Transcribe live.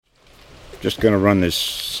Just going to run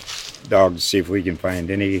this dog to see if we can find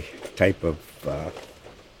any type of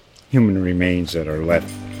human remains that are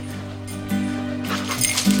left.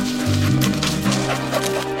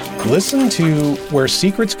 Listen to Where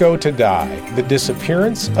Secrets Go to Die, The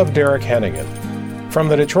Disappearance of Derek Hennigan. From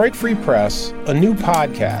the Detroit Free Press, a new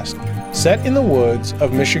podcast set in the woods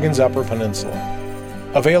of Michigan's Upper Peninsula.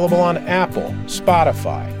 Available on Apple,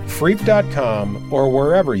 Spotify, Freep.com, or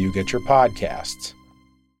wherever you get your podcasts.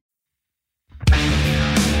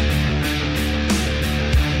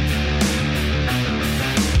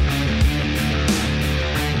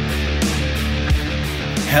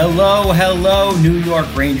 Hello, New York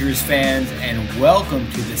Rangers fans, and welcome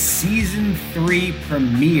to the Season 3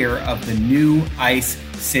 premiere of the new Ice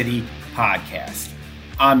City podcast.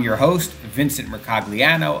 I'm your host, Vincent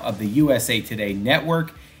Mercogliano of the USA Today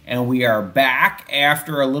Network, and we are back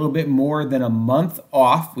after a little bit more than a month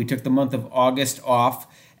off. We took the month of August off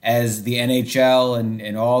as the NHL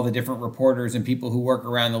and all the different reporters and people who work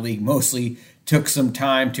around the league mostly took some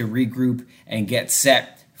time to regroup and get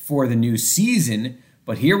set for the new season.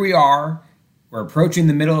 But here we are. We're approaching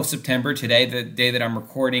the middle of September. Today, the day that I'm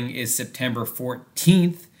recording, is September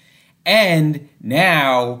 14th. And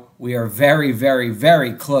now we are very, very,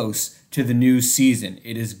 very close to the new season.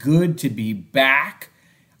 It is good to be back.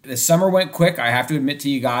 The summer went quick. I have to admit to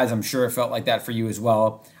you guys, I'm sure it felt like that for you as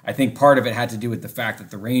well. I think part of it had to do with the fact that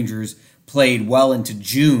the Rangers played well into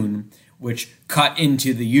June, which cut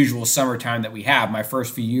into the usual summertime that we have. My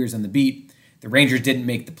first few years on the beat, the Rangers didn't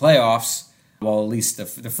make the playoffs. Well, at least the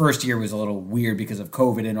first year was a little weird because of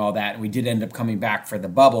COVID and all that. And we did end up coming back for the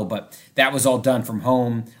bubble, but that was all done from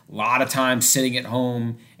home. A lot of time sitting at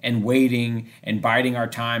home and waiting and biding our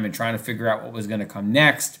time and trying to figure out what was going to come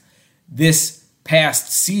next. This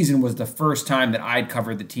past season was the first time that I'd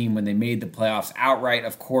covered the team when they made the playoffs outright.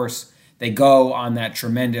 Of course, they go on that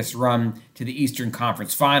tremendous run to the Eastern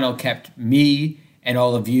Conference Final, kept me and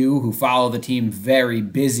all of you who follow the team very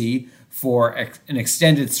busy for an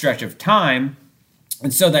extended stretch of time.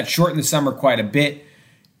 And so that shortened the summer quite a bit.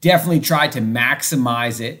 Definitely tried to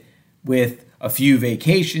maximize it with a few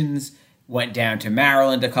vacations. Went down to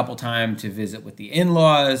Maryland a couple times to visit with the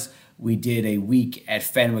in-laws. We did a week at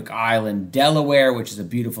Fenwick Island, Delaware, which is a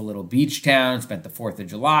beautiful little beach town. Spent the 4th of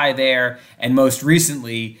July there. And most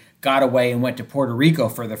recently, got away and went to Puerto Rico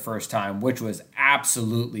for the first time, which was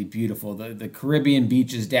absolutely beautiful. The Caribbean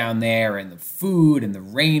beaches down there and the food and the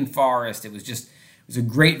rainforest. It was a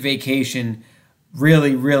great vacation.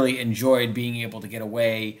 Really, really enjoyed being able to get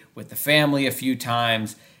away with the family a few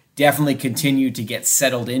times. Definitely continued to get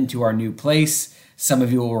settled into our new place. Some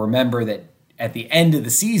of you will remember that at the end of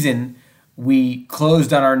the season, we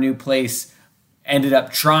closed on our new place, ended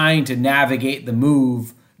up trying to navigate the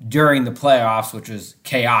move during the playoffs, which was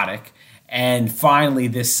chaotic. And finally,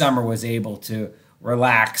 this summer was able to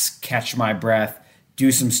relax, catch my breath,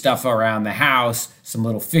 do some stuff around the house, some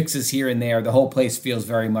little fixes here and there. The whole place feels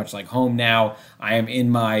very much like home now. I am in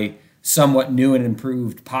my somewhat new and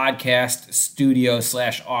improved podcast studio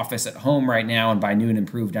 / office at home right now. And by new and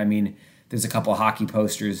improved, I mean there's a couple of hockey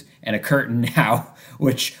posters and a curtain now,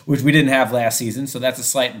 which we didn't have last season. So that's a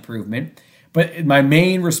slight improvement. But my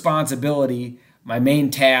main responsibility, my main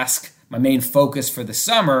task, my main focus for the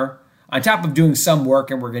summer, on top of doing some work,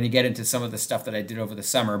 and we're going to get into some of the stuff that I did over the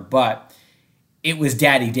summer, but it was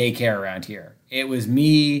daddy daycare around here. It was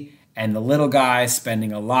me and the little guy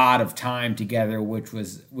spending a lot of time together, which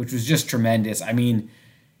was just tremendous. I mean,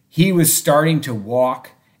 he was starting to walk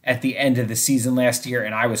at the end of the season last year,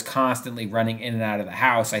 and I was constantly running in and out of the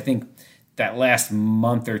house. I think that last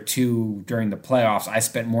month or two during the playoffs, I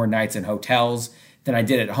spent more nights in hotels than I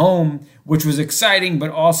did at home, which was exciting,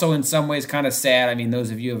 but also in some ways kind of sad. I mean,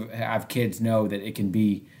 those of you who have kids know that it can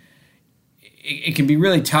be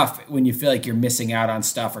really tough when you feel like you're missing out on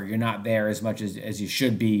stuff or you're not there as much as you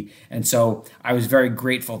should be. And so I was very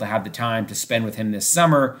grateful to have the time to spend with him this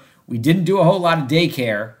summer. We didn't do a whole lot of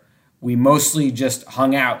daycare. We mostly just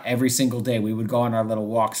hung out every single day. We would go on our little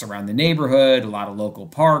walks around the neighborhood, a lot of local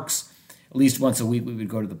parks. At least once a week we would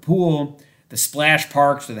go to the pool. The splash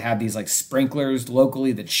parks that have these like sprinklers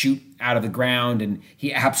locally that shoot out of the ground, and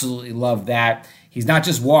he absolutely loved that. He's not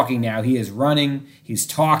just walking now, he is running. He's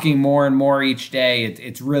talking more and more each day.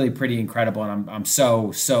 It's really pretty incredible, and I'm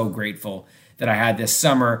so grateful that I had this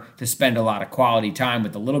summer to spend a lot of quality time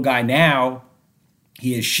with the little guy. Now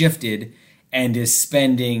he has shifted and is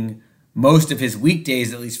spending most of his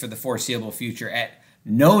weekdays, at least for the foreseeable future, at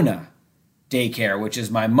Nona Daycare, which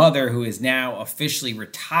is my mother, who is now officially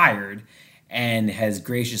retired and has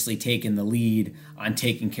graciously taken the lead on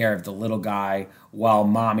taking care of the little guy while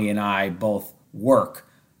mommy and I both work.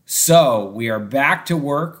 So we are back to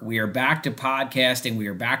work. We are back to podcasting. We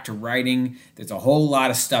are back to writing. There's a whole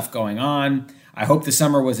lot of stuff going on. I hope the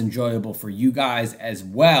summer was enjoyable for you guys as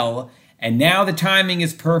well. And now the timing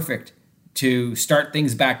is perfect to start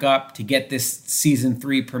things back up, to get this season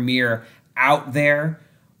 3 premiere out there.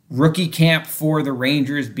 Rookie camp for the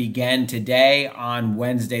Rangers began today on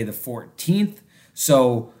Wednesday the 14th.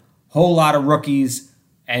 So whole lot of rookies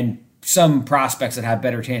and some prospects that have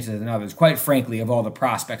better chances than others. Quite frankly, of all the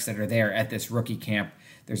prospects that are there at this rookie camp,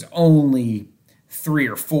 there's only 3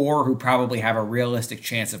 or 4 who probably have a realistic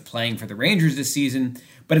chance of playing for the Rangers this season.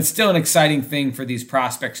 But it's still an exciting thing for these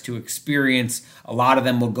prospects to experience. A lot of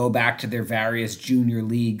them will go back to their various junior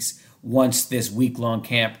leagues once this week-long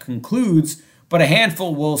camp concludes, but a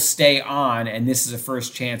handful will stay on, and this is a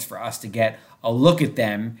first chance for us to get a look at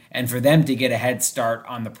them and for them to get a head start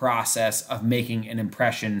on the process of making an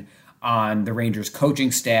impression on the Rangers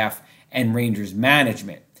coaching staff and Rangers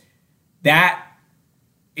management. That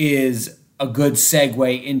is a good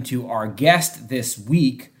segue into our guest this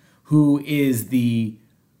week, who is the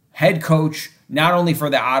head coach not only for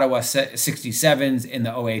the Ottawa 67s in the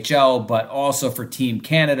OHL, but also for Team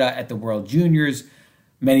Canada at the World Juniors.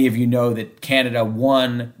 Many of you know that Canada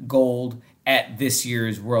won gold at this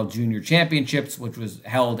year's World Junior Championships, which was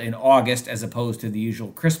held in August as opposed to the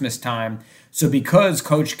usual Christmas time. So because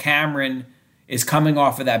Coach Cameron is coming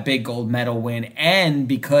off of that big gold medal win, and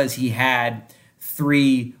because he had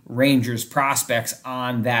 3 Rangers prospects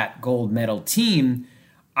on that gold medal team,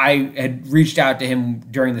 I had reached out to him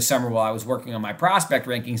during the summer while I was working on my prospect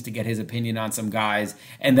rankings to get his opinion on some guys.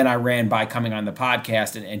 And then I ran by coming on the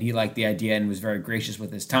podcast, and he liked the idea and was very gracious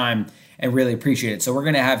with his time and really appreciate it. So we're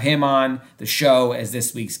going to have him on the show as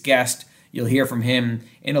this week's guest. You'll hear from him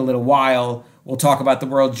in a little while. We'll talk about the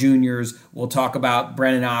World Juniors. We'll talk about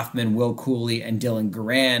Brennan Othmann, Cuylle and Dylan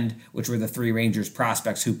Garand, which were the 3 Rangers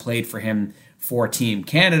prospects who played for him for Team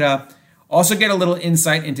Canada. Also get a little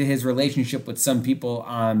insight into his relationship with some people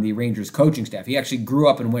on the Rangers coaching staff. He actually grew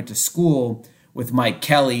up and went to school with Mike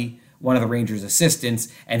Kelly, one of the Rangers assistants,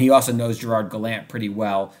 and he also knows Gerard Gallant pretty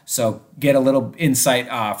well. So get a little insight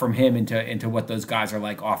from him into what those guys are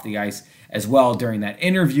like off the ice as well during that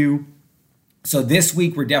interview. So this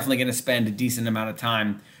week, we're definitely going to spend a decent amount of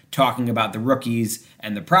time talking about the rookies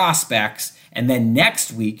and the prospects. And then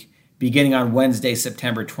next week, beginning on Wednesday,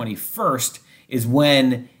 September 21st, is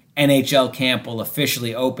when NHL camp will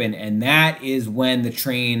officially open. And that is when the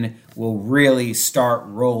train will really start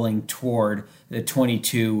rolling toward the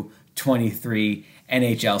 22-23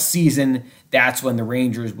 NHL season. That's when the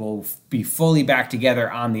Rangers will be fully back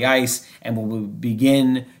together on the ice and will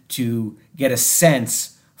begin to get a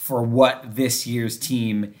sense for what this year's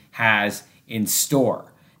team has in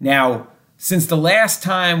store. Now, since the last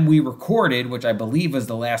time we recorded, which I believe was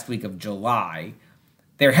the last week of July,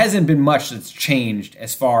 there hasn't been much that's changed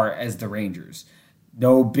as far as the Rangers.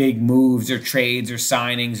 No big moves or trades or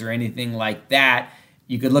signings or anything like that.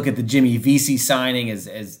 You could look at the Jimmy Vesey signing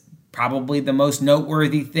as probably the most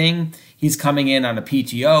noteworthy thing. He's coming in on a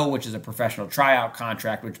PTO, which is a professional tryout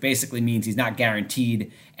contract, which basically means he's not guaranteed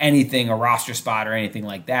anything, a roster spot or anything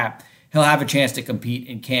like that. He'll have a chance to compete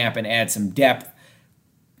in camp and add some depth.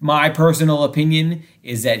 My personal opinion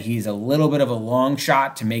is that he's a little bit of a long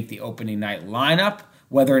shot to make the opening night lineup.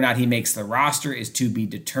 Whether or not he makes the roster is to be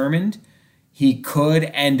determined. He could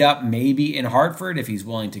end up maybe in Hartford if he's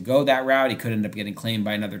willing to go that route. He could end up getting claimed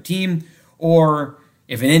by another team, or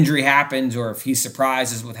if an injury happens or if he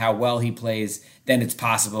surprises with how well he plays, then it's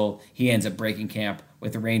possible he ends up breaking camp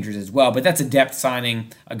with the Rangers as well. But that's a depth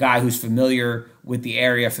signing, a guy who's familiar with the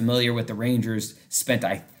area, familiar with the Rangers, spent,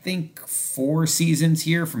 I think, 4 seasons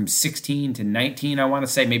here from 16 to 19, I want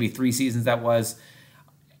to say, maybe 3 seasons that was,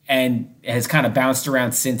 and has kind of bounced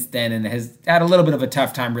around since then and has had a little bit of a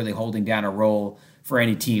tough time really holding down a role for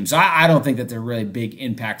any team. So I don't think that's a really big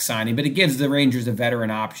impact signing, but it gives the Rangers a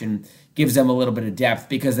veteran option, gives them a little bit of depth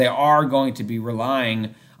because they are going to be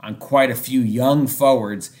relying on quite a few young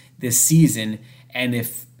forwards this season. And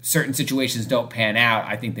if certain situations don't pan out,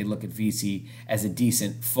 I think they look at Vesey as a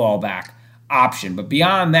decent fallback option. But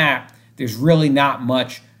beyond that, there's really not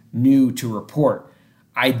much new to report.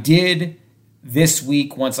 I did this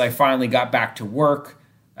week, once I finally got back to work,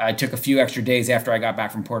 I took a few extra days after I got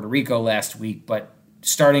back from Puerto Rico last week, but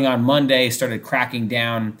starting on Monday, started cracking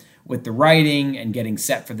down with the writing and getting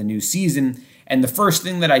set for the new season. And the first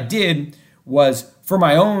thing that I did was, for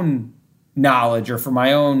my own knowledge or for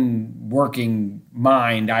my own working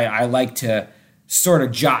mind, I like to sort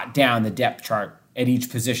of jot down the depth chart at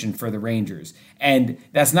each position for the Rangers. And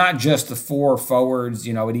that's not just the 4 forwards,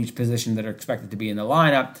 at each position that are expected to be in the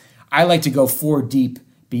lineup. I like to go 4 deep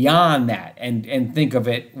beyond that and think of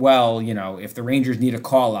it, well, if the Rangers need a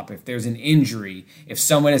call-up, if there's an injury, if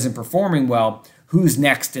someone isn't performing well, who's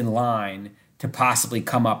next in line to possibly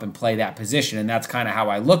come up and play that position? And that's kind of how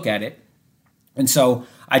I look at it. And so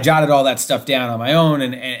I jotted all that stuff down on my own,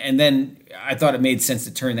 and then I thought it made sense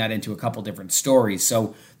to turn that into a couple different stories.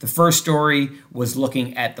 So the first story was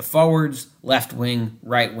looking at the forwards, left wing,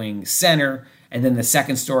 right wing, center. And then the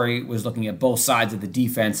second story was looking at both sides of the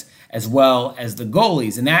defense as well as the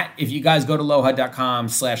goalies. And that, if you guys go to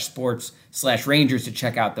loha.com/sports/Rangers to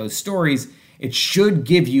check out those stories, it should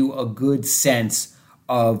give you a good sense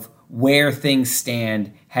of where things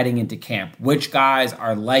stand heading into camp. Which guys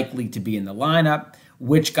are likely to be in the lineup,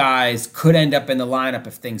 which guys could end up in the lineup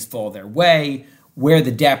if things fall their way, where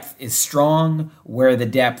the depth is strong, where the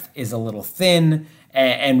depth is a little thin,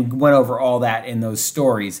 and went over all that in those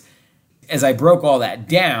stories. As I broke all that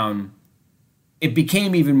down, it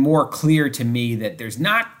became even more clear to me that there's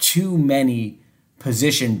not too many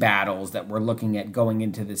position battles that we're looking at going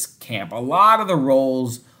into this camp. A lot of the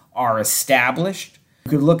roles are established.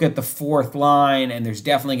 You could look at the fourth line, and there's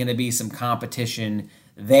definitely going to be some competition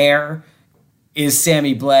there. Is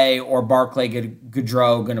Sammy Blais or Barclay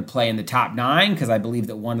Goodrow going to play in the top 9? Because I believe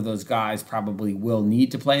that one of those guys probably will need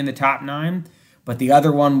to play in the top 9. But the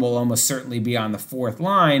other one will almost certainly be on the fourth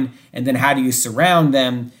line. And then how do you surround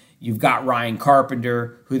them? You've got Ryan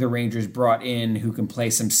Carpenter, who the Rangers brought in, who can play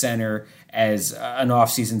some center as an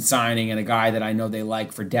offseason signing and a guy that I know they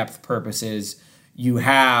like for depth purposes. You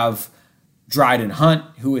have Dryden Hunt,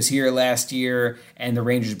 who was here last year and the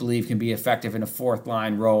Rangers believe can be effective in a fourth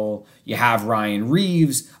line role. You have Ryan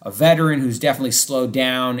Reeves, a veteran who's definitely slowed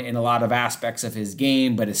down in a lot of aspects of his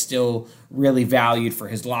game, but is still really valued for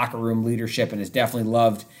his locker room leadership and is definitely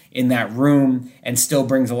loved in that room and still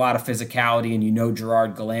brings a lot of physicality, and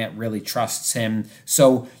Gerard Gallant really trusts him.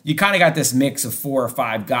 So you kind of got this mix of 4 or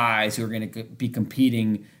 5 guys who are going to be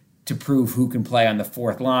competing to prove who can play on the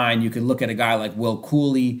fourth line. You could look at a guy like Will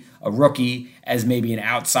Cuylle, a rookie, as maybe an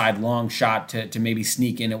outside long shot to maybe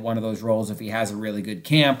sneak in at one of those roles if he has a really good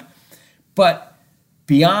camp. But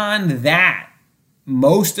beyond that,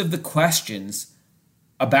 most of the questions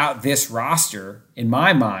about this roster, in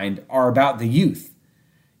my mind, are about the youth.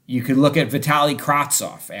 You could look at Vitaly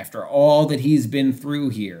Kravtsov after all that he's been through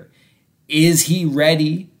here. Is he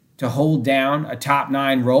ready to hold down a top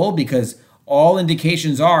 9 role? Because all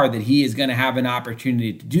indications are that he is going to have an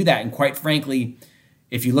opportunity to do that. And quite frankly,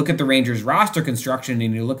 if you look at the Rangers roster construction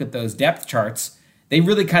and you look at those depth charts, they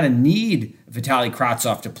really kind of need Vitaly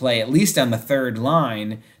Kravtsov to play at least on the third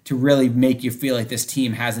line to really make you feel like this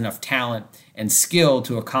team has enough talent and skill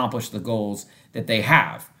to accomplish the goals that they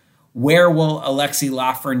have. Where will Alexis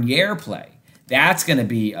Lafreniere play? That's going to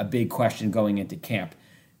be a big question going into camp.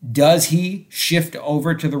 Does he shift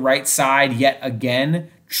over to the right side yet again,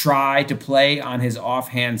 try to play on his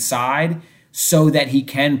offhand side so that he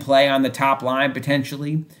can play on the top line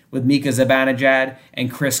potentially with Mika Zibanejad and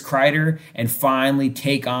Chris Kreider and finally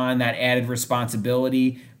take on that added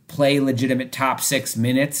responsibility, play legitimate top 6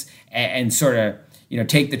 minutes and sort of,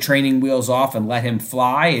 take the training wheels off and let him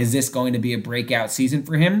fly? Is this going to be a breakout season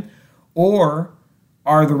for him? Or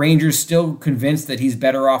are the Rangers still convinced that he's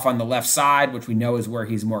better off on the left side, which we know is where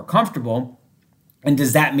he's more comfortable? And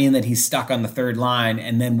does that mean that he's stuck on the third line?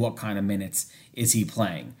 And then what kind of minutes is he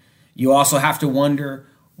playing? You also have to wonder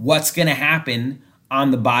what's going to happen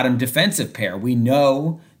on the bottom defensive pair. We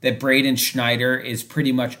know that Braden Schneider is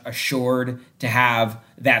pretty much assured to have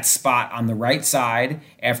that spot on the right side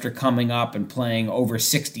after coming up and playing over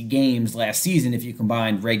 60 games last season if you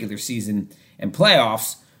combine regular season and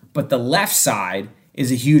playoffs. But the left side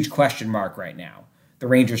is a huge question mark right now. The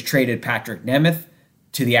Rangers traded Patrick Nemeth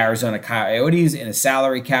to the Arizona Coyotes in a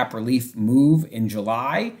salary cap relief move in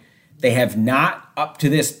July. They have not, up to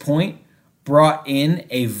this point, brought in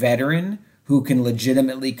a veteran who can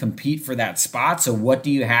legitimately compete for that spot. So what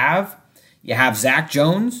do you have? You have Zach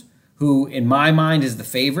Jones, who in my mind is the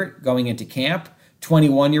favorite going into camp.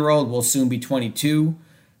 21-year-old, will soon be 22.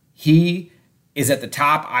 He is at the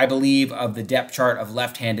top, I believe, of the depth chart of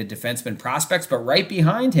left-handed defenseman prospects. But right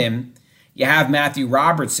behind him, you have Matthew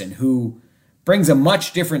Robertson, who brings a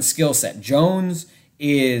much different skill set. Jones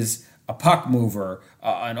is a puck mover,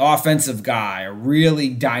 an offensive guy, a really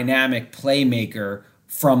dynamic playmaker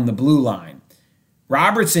from the blue line.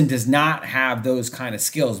 Robertson does not have those kind of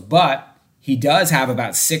skills, but he does have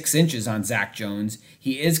about 6 inches on Zach Jones.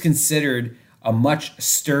 He is considered a much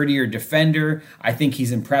sturdier defender. I think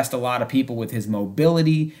he's impressed a lot of people with his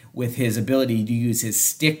mobility, with his ability to use his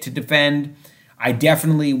stick to defend. I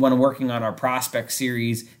definitely, when working on our prospect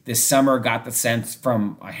series this summer, got the sense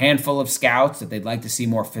from a handful of scouts that they'd like to see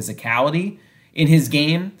more physicality in his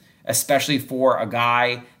game, especially for a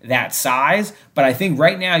guy that size. But I think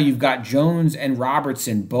right now you've got Jones and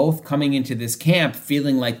Robertson both coming into this camp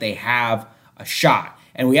feeling like they have a shot.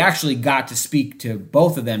 And we actually got to speak to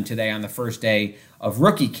both of them today on the first day of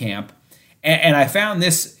rookie camp. And I found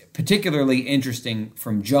this particularly interesting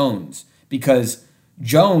from Jones, because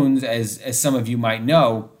Jones, as some of you might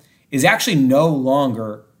know, is actually no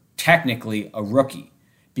longer technically a rookie.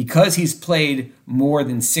 Because he's played more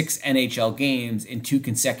than 6 NHL games in 2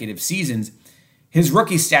 consecutive seasons, his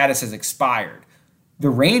rookie status has expired. The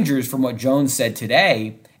Rangers, from what Jones said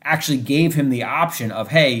today, actually gave him the option of,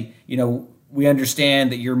 hey, we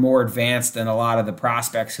understand that you're more advanced than a lot of the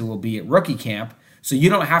prospects who will be at rookie camp, so you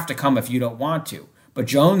don't have to come if you don't want to. But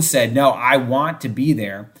Jones said, no, I want to be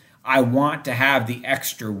there. I want to have the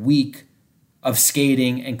extra week of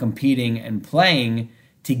skating and competing and playing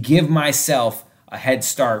to give myself a head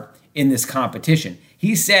start in this competition.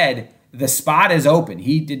 He said the spot is open.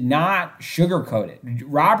 He did not sugarcoat it.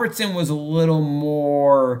 Robertson was a little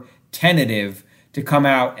more tentative to come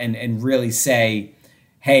out and really say,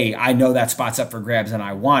 hey, I know that spot's up for grabs and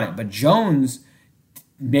I want it. But Jones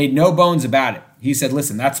made no bones about it. He said,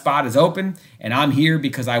 listen, that spot is open and I'm here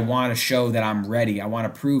because I want to show that I'm ready. I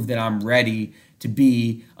want to prove that I'm ready to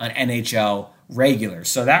be an NHL regular.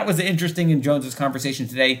 So that was interesting in Jones's conversation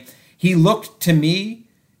today. He looked to me,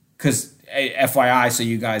 because FYI, so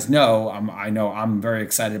you guys know, I'm very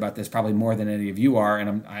excited about this, probably more than any of you are,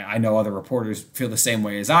 and I know other reporters feel the same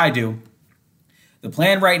way as I do. The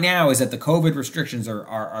plan right now is that the COVID restrictions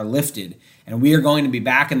are lifted, and we are going to be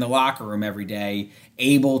back in the locker room every day,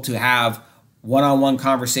 able to have one-on-one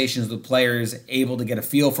conversations with players, able to get a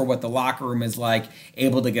feel for what the locker room is like,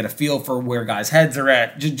 able to get a feel for where guys' heads are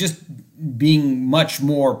at, just being much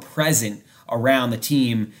more present around the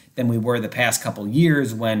team than we were the past couple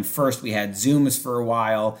years, when first we had Zooms for a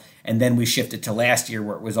while, and then we shifted to last year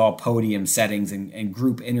where it was all podium settings and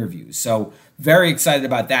group interviews. So very excited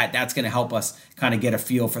about that. That's going to help us kind of get a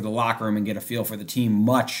feel for the locker room and get a feel for the team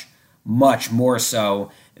much, much more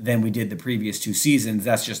so than we did the previous 2 seasons.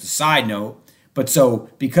 That's just a side note. But so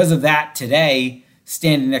because of that today,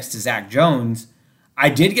 standing next to Zach Jones, I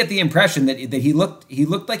did get the impression that he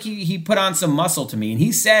looked like he put on some muscle to me. And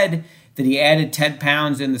he said that he added 10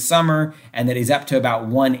 pounds in the summer and that he's up to about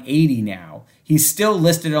 180 now. He's still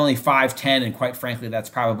listed at only 5'10", and quite frankly, that's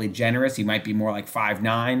probably generous. He might be more like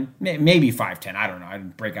 5'9", maybe 5'10". I don't know. I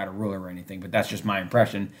didn't break out a ruler or anything, but that's just my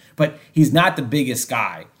impression. But he's not the biggest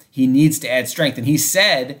guy. He needs to add strength. And he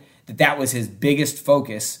said that that was his biggest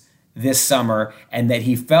focus this summer, and that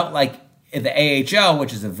he felt like in the AHL,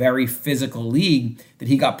 which is a very physical league, that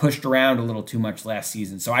he got pushed around a little too much last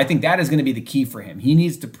season. So I think that is going to be the key for him. He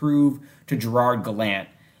needs to prove to Gerard Gallant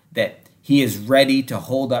that he is ready to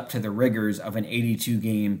hold up to the rigors of an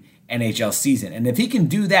 82-game NHL season. And if he can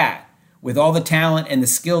do that with all the talent and the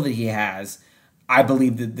skill that he has, I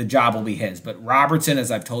believe that the job will be his. But Robertson, as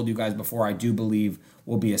I've told you guys before, I do believe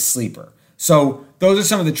will be a sleeper. So those are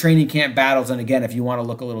some of the training camp battles. And again, if you want to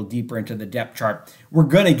look a little deeper into the depth chart, we're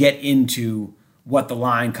going to get into what the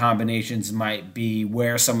line combinations might be,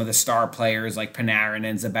 where some of the star players like Panarin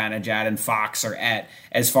and Zibanejad and Fox are at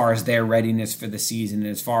as far as their readiness for the season, and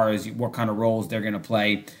as far as what kind of roles they're going to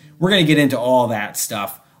play. We're going to get into all that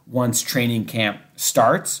stuff once training camp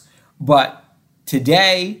starts. But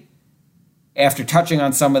today, after touching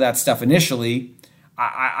on some of that stuff initially,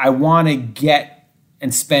 I want to get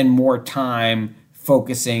and spend more time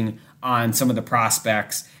focusing on some of the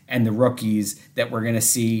prospects and the rookies that we're going to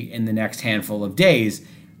see in the next handful of days.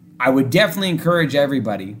 I would definitely encourage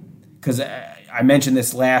everybody, because I mentioned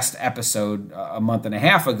this last episode a month and a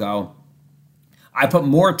half ago, I put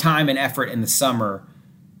more time and effort in the summer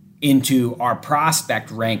into our prospect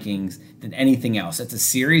rankings than anything else. It's a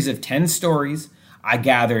series of 10 stories. I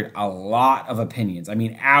gathered a lot of opinions. I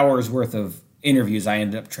mean, hours worth of interviews I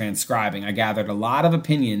ended up transcribing. I gathered a lot of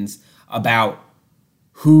opinions about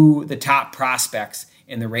who the top prospects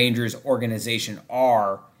in the Rangers organization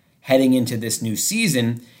are heading into this new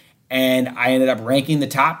season. And I ended up ranking the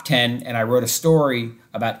top 10, and I wrote a story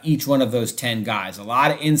about each one of those 10 guys. A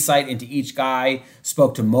lot of insight into each guy,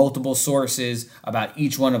 spoke to multiple sources about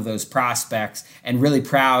each one of those prospects, and really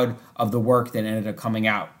proud of the work that ended up coming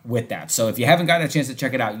out with that. So if you haven't gotten a chance to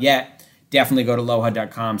check it out yet, definitely go to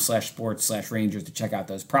lohud.com/sports/Rangers to check out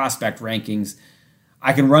those prospect rankings.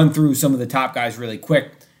 I can run through some of the top guys really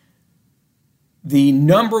quick. The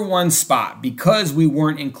number one spot, because we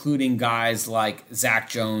weren't including guys like Zach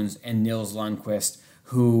Jones and Nils Lundqvist,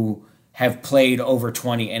 who have played over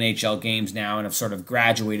 20 NHL games now and have sort of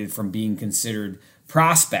graduated from being considered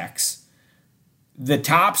prospects, the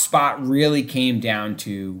top spot really came down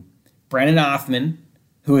to Brennan Othmann,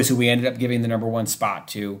 who is who we ended up giving the number one spot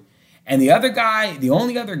to. And the other guy, the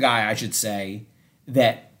only other guy, I should say,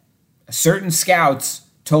 that certain scouts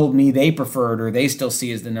told me they preferred or they still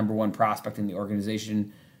see as the number one prospect in the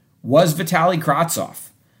organization was Vitaly Kravtsov.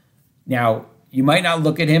 Now, you might not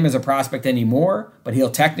look at him as a prospect anymore, but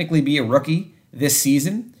he'll technically be a rookie this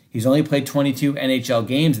season. He's only played 22 NHL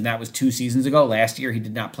games, and that was 2 seasons ago. Last year, he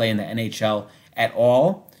did not play in the NHL at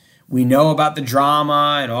all. We know about the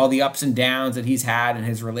drama and all the ups and downs that he's had in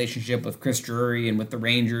his relationship with Chris Drury and with the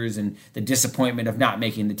Rangers and the disappointment of not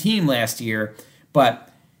making the team last year. But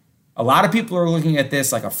a lot of people are looking at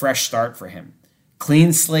this like a fresh start for him.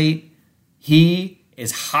 Clean slate. He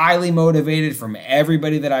is highly motivated from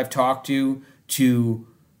everybody that I've talked to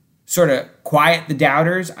sort of quiet the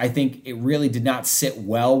doubters. I think it really did not sit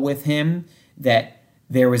well with him that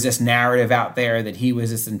there was this narrative out there that he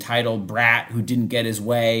was this entitled brat who didn't get his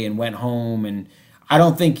way and went home. And I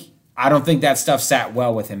don't think that stuff sat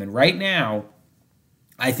well with him. And right now,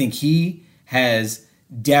 I think he has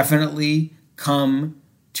definitely come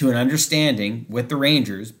to an understanding with the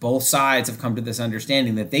Rangers. Both sides have come to this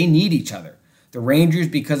understanding that they need each other. The Rangers,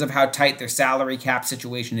 because of how tight their salary cap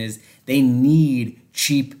situation is, they need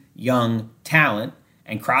cheap, young talent.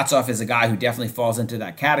 And Kravtsov is a guy who definitely falls into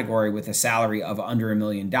that category with a salary of under $1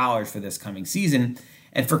 million for this coming season.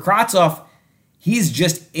 And for Kravtsov, he's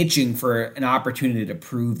just itching for an opportunity to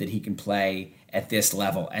prove that he can play at this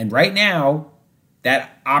level. And right now,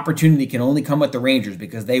 that opportunity can only come with the Rangers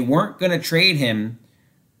because they weren't going to trade him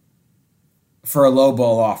for a low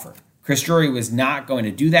ball offer. Chris Drury was not going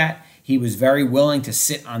to do that. He was very willing to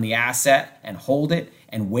sit on the asset and hold it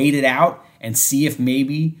and wait it out and see if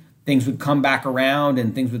maybe things would come back around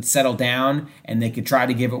and things would settle down and they could try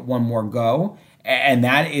to give it one more go. And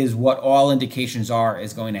that is what all indications are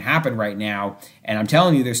is going to happen right now. And I'm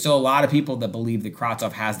telling you, there's still a lot of people that believe that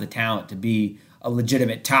Kravtsov has the talent to be a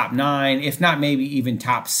legitimate top 9, if not maybe even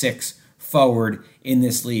top 6 forward in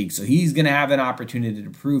this league. So he's going to have an opportunity to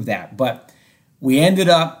prove that. But we ended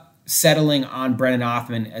up settling on Brennan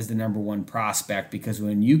Othmann as the number one prospect because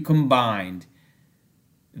when you combined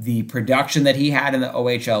the production that he had in the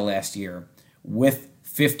OHL last year with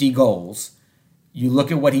 50 goals, you look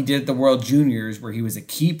at what he did at the World Juniors where he was a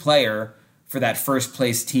key player for that first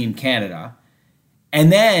place Team Canada.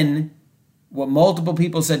 And then what multiple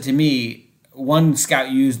people said to me, one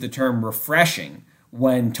scout used the term refreshing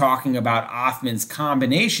when talking about Othmann's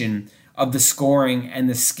combination of the scoring and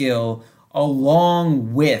the skill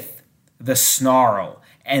along with the snarl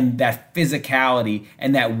and that physicality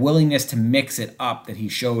and that willingness to mix it up that he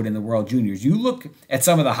showed in the World Juniors. You look at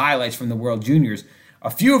some of the highlights from the World Juniors,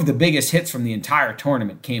 a few of the biggest hits from the entire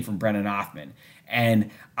tournament came from Brennan Othmann.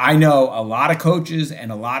 And I know a lot of coaches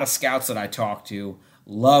and a lot of scouts that I talk to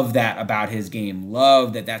love that about his game,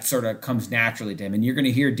 love that sort of comes naturally to him. And you're going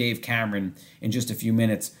to hear Dave Cameron in just a few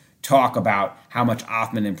minutes talk about how much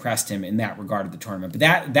Othmann impressed him in that regard of the tournament.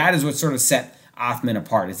 But that is what sort of set Othmann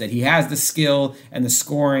apart, is that he has the skill and the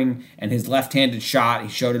scoring and his left-handed shot. He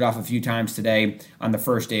showed it off a few times today on the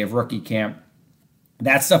first day of rookie camp.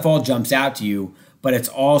 That stuff all jumps out to you, but it's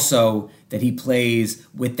also that he plays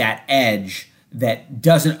with that edge that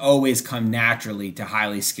doesn't always come naturally to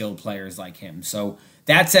highly skilled players like him. So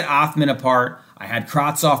that set Othmann apart. I had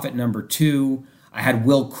Kravtsov at number 2. I had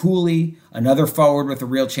Will Cuylle, another forward with a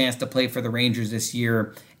real chance to play for the Rangers this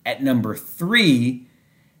year, at number 3.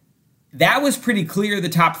 That was pretty clear, the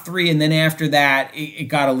top 3, and then after that, it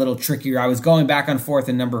got a little trickier. I was going back and forth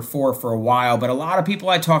in number 4 for a while, but a lot of people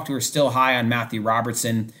I talked to are still high on Matthew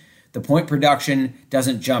Robertson. The point production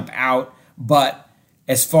doesn't jump out, but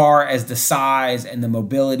as far as the size and the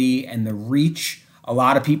mobility and the reach, a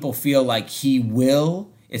lot of people feel like he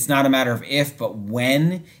will. It's not a matter of if, but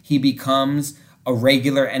when he becomes a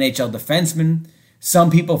regular NHL defenseman. Some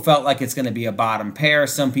people felt like it's going to be a bottom pair.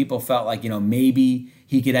 Some people felt like, maybe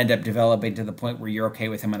he could end up developing to the point where you're okay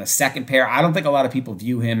with him on a second pair. I don't think a lot of people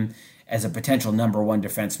view him as a potential number 1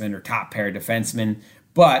 defenseman or top pair defenseman,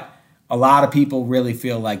 but a lot of people really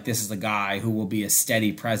feel like this is a guy who will be a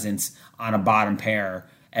steady presence on a bottom pair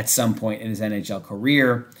at some point in his NHL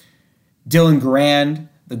career. Dylan Garand,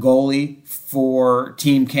 the goalie for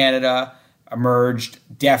Team Canada, emerged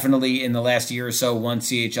definitely in the last year or so, won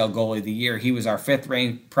CHL Goalie of the Year. He was our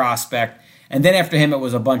 5th-ranked prospect. And then after him, it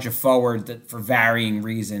was a bunch of forwards that, for varying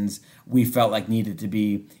reasons, we felt like needed to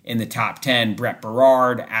be in the top 10. Brett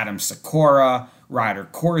Berard, Adam Sikora, Ryder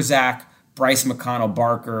Korzak, Bryce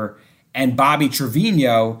McConnell-Barker, and Bobby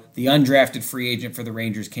Trevino, the undrafted free agent for the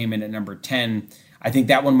Rangers, came in at number 10. I think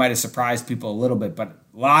that one might have surprised people a little bit, but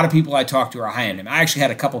a lot of people I talked to are high on him. I actually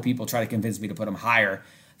had a couple people try to convince me to put him higher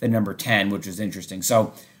than number 10, which was interesting.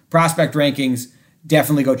 So prospect rankings.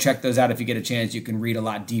 Definitely go check those out if you get a chance. You can read a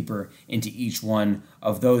lot deeper into each one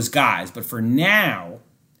of those guys. But for now,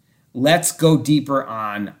 let's go deeper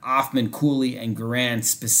on Othmann, Cuylle, and Garand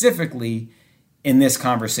specifically in this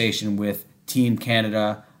conversation with Team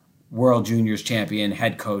Canada World Juniors champion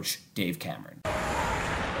head coach Dave Cameron.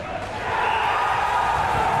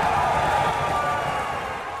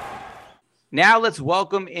 Now let's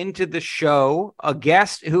welcome into the show a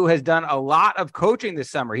guest who has done a lot of coaching this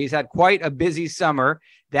summer. He's had quite a busy summer.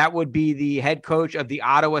 That would be the head coach of the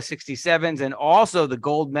Ottawa 67s and also the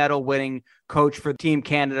gold medal winning coach for Team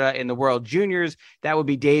Canada in the World Juniors. That would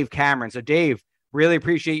be Dave Cameron. So Dave, really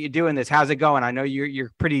appreciate you doing this. How's it going? I know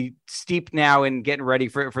you're pretty steep now in getting ready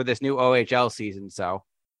for this new OHL season. So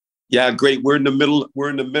yeah, great. We're in the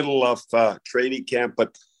middle of training camp,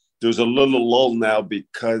 but there's a little lull now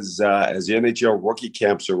because as the NHL rookie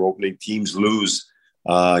camps are opening, teams lose,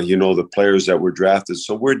 the players that were drafted.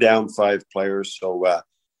 So we're down 5 players. So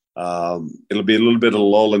it'll be a little bit of a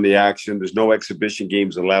lull in the action. There's no exhibition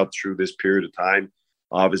games allowed through this period of time,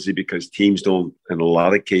 obviously, because teams don't, in a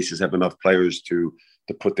lot of cases, have enough players to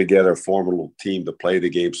put together a formidable team to play the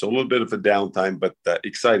game. So a little bit of a downtime, but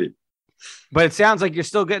exciting. But it sounds like you're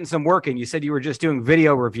still getting some work in. You said you were just doing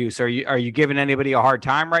video reviews. So are you giving anybody a hard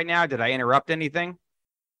time right now? Did I interrupt anything?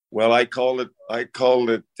 Well, I call it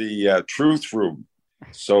the truth room.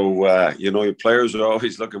 So your players are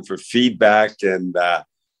always looking for feedback, and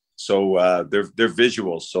so they're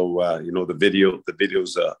visual. So the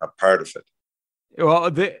video's a part of it.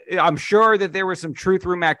 Well, I'm sure that there was some truth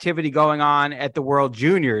room activity going on at the World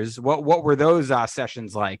Juniors. What were those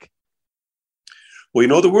sessions like?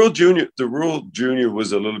 Well, the World Junior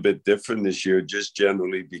was a little bit different this year, just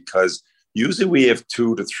generally because usually we have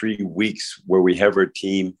 2 to 3 weeks where we have our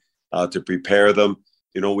team to prepare them.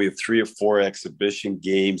 We have 3 or 4 exhibition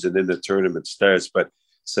games and then the tournament starts. But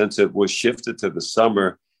since it was shifted to the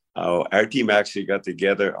summer, our team actually got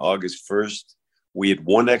together August 1st. We had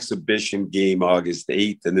 1 exhibition game August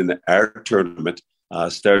 8th, and then our tournament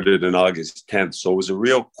started on August 10th. So it was a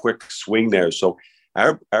real quick swing there. So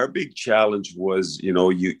our big challenge was,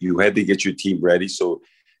 you had to get your team ready. So,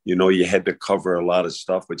 you had to cover a lot of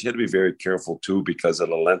stuff, but you had to be very careful too because of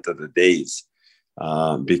the length of the days.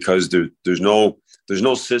 Because there's no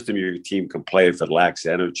system your team can play if it lacks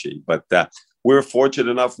energy. But we're fortunate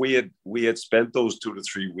enough we had spent those 2 to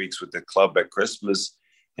 3 weeks with the club at Christmas,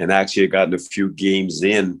 and actually had gotten a few games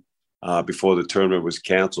in before the tournament was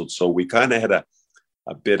canceled. So we kind of had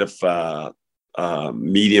a bit of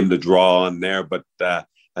medium to draw on there, but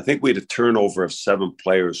I think we had a turnover of 7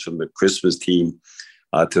 players from the Christmas team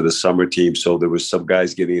to the summer team. So there was some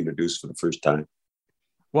guys getting introduced for the first time.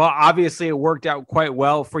 Well, obviously it worked out quite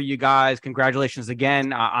well for you guys. Congratulations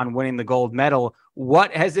again on winning the gold medal.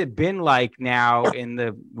 What has it been like now in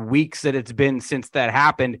the weeks that it's been since that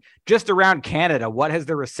happened, just around Canada? What has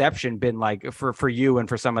the reception been like for you and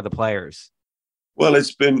for some of the players? Well,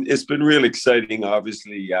 it's been really exciting.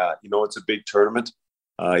 Obviously, it's a big tournament.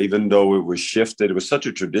 Even though it was shifted, it was such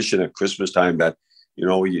a tradition at Christmas time that,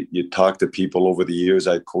 you talk to people over the years.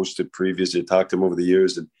 I coached it previously, talked to them over the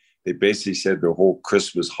years, and they basically said their whole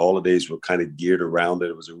Christmas holidays were kind of geared around it.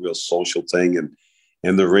 It was a real social thing,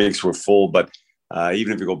 and the rinks were full. But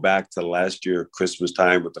even if you go back to last year, Christmas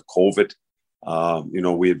time with the COVID,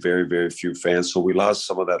 we had very, very few fans. So we lost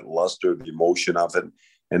some of that luster, the emotion of it.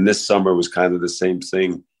 And this summer was kind of the same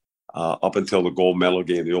thing up until the gold medal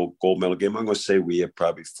game, the old gold medal game. I'm going to say we had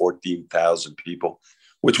probably 14,000 people,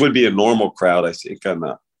 which would be a normal crowd, I think,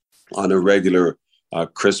 on a regular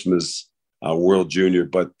Christmas World Junior.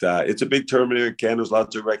 But it's a big tournament here in Canada. There's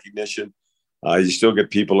lots of recognition. You still get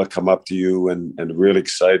people that come up to you and really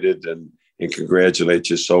excited and congratulate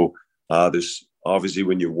you. So there's obviously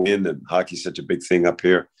when you win, and hockey's such a big thing up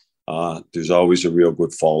here, there's always a real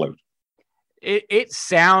good fallout. It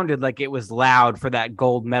sounded like it was loud for that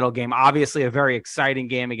gold medal game. Obviously, a very exciting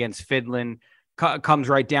game against Finland. Comes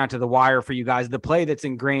right down to the wire for you guys. The play that's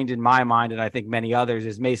ingrained in my mind, and I think many others,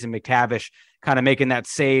 is Mason McTavish kind of making that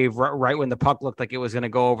save right when the puck looked like it was going to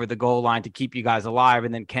go over the goal line to keep you guys alive,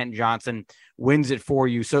 and then Kent Johnson wins it for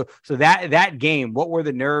you. So that game, what were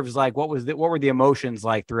the nerves like? What were the emotions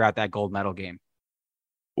like throughout that gold medal game?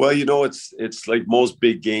 Well, it's like most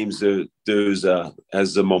big games. There's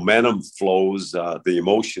as the momentum flows, the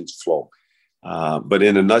emotions flow. But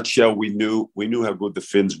in a nutshell, we knew how good the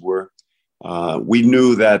Finns were. We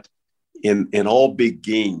knew that in all big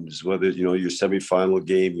games, whether your semifinal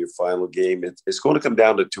game, your final game, it's going to come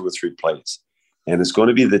down to 2 or 3 plays, and it's going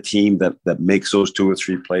to be the team that makes those 2 or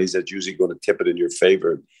 3 plays that's usually going to tip it in your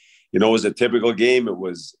favor. It was a typical game. It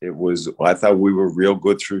was. I thought we were real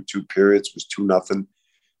good through 2 periods. It was 2-0.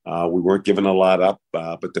 We weren't giving a lot up,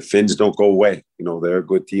 but the Finns don't go away. They're a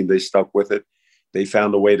good team. They stuck with it. They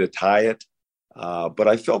found a way to tie it. But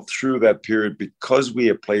I felt through that period, because we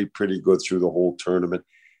had played pretty good through the whole tournament,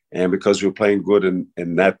 and because we were playing good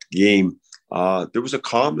in that game, there was a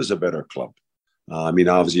calmness about our club.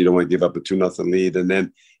 Obviously, you don't want to give up a 2-0 lead. And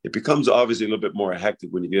then it becomes obviously a little bit more hectic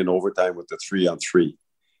when you get in overtime with the 3-on-3.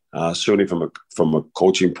 Certainly from a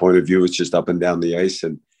coaching point of view, it's just up and down the ice.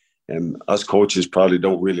 And us coaches probably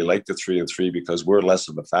don't really like the 3-on-3 because we're less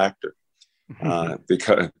of a factor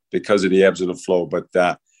because of the ebbs and the flow. But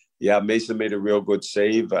Mason made a real good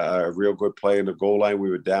save, a real good play in the goal line. We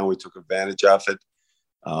were down. We took advantage of it.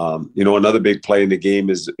 Another big play in the game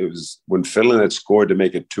it was when Finland had scored to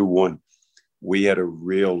make it 2-1. We had a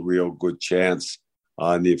real good chance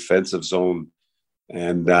on the offensive zone.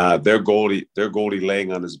 And their goalie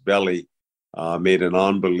laying on his belly made an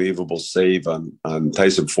unbelievable save on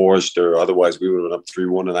Tyson Forrester. Otherwise, we would have been up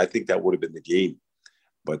 3-1, and I think that would have been the game.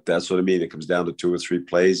 But that's what I mean. It comes down to 2 or 3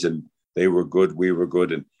 plays, and they were good, we were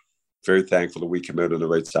good, and very thankful that we came out on the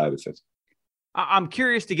right side of it. I'm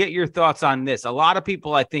curious to get your thoughts on this. A lot of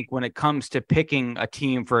people, I think, when it comes to picking a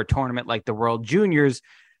team for a tournament like the World Juniors,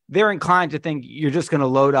 they're inclined to think you're just going to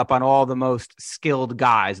load up on all the most skilled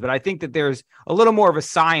guys. But I think that there's a little more of a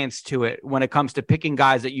science to it when it comes to picking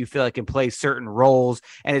guys that you feel like can play certain roles.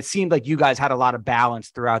 And it seemed like you guys had a lot of balance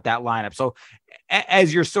throughout that lineup. So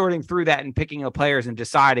as you're sorting through that and picking the players and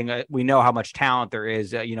deciding, we know how much talent there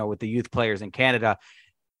is, with the youth players in Canada.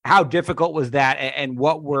 How difficult was that? And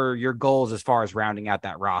what were your goals as far as rounding out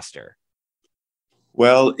that roster?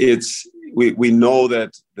 Well, we know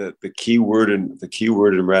that the key word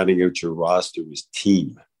in rounding out your roster is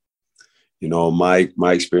team. My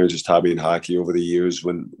experience has taught me in hockey over the years,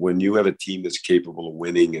 when you have a team that's capable of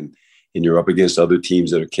winning and you're up against other teams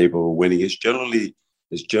that are capable of winning, it's generally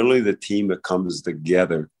the team that comes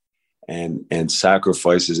together and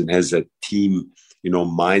sacrifices and has that team,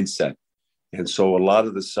 mindset. And so a lot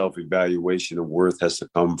of the self-evaluation of worth has to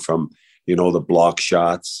come from, the block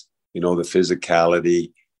shots, the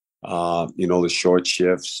physicality, the short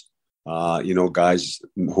shifts, guys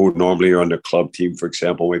who normally are on their club team, for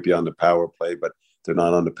example, might be on the power play, but they're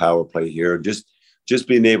not on the power play here. Just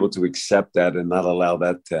being able to accept that and not allow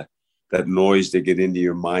that noise to get into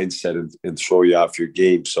your mindset and throw you off your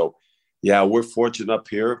game. So, we're fortunate up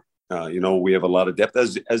here. We have a lot of depth,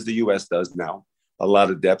 as the U.S. does now, a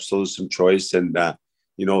lot of depth. So there's some choice, and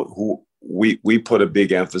we put a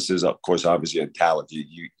big emphasis, of course, obviously on talent.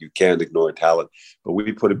 You can't ignore talent, but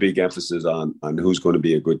we put a big emphasis on who's going to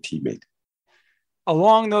be a good teammate.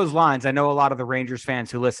 Along those lines, I know a lot of the Rangers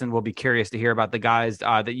fans who listen will be curious to hear about the guys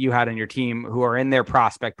that you had on your team who are in their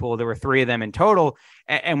prospect pool. There were 3 of them in total.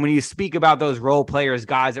 And when you speak about those role players,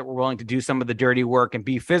 guys that were willing to do some of the dirty work and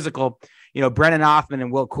be physical, Brennan Othmann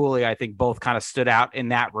and Will Cuylle, I think both kind of stood out in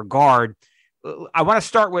that regard. I want to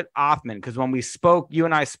start with Othmann, because when you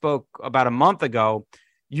and I spoke about a month ago,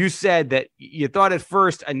 you said that you thought at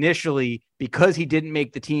first initially, because he didn't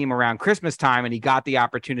make the team around Christmas time and he got the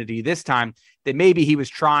opportunity this time, that maybe he was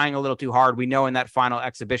trying a little too hard. We know in that final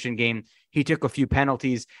exhibition game, he took a few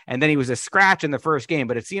penalties and then he was a scratch in the first game.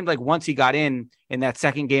 But it seemed like once he got in that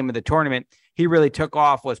second game of the tournament, he really took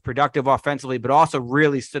off, was productive offensively, but also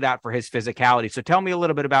really stood out for his physicality. So tell me a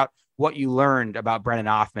little bit about what you learned about Brennan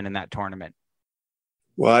Othmann in that tournament.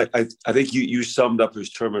 Well, I think you summed up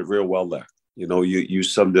his tournament real well there. You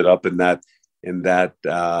summed it up in that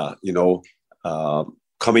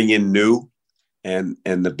coming in new, and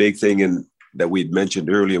the big thing that we'd mentioned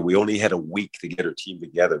earlier, we only had a week to get our team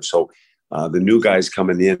together. So the new guys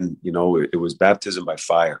coming in, it was baptism by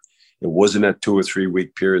fire. It wasn't a 2 or 3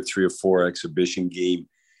 week period, 3 or 4 exhibition game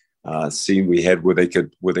scene we had where they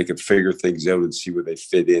could figure things out and see where they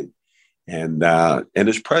fit in. And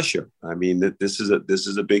there's pressure. I mean, this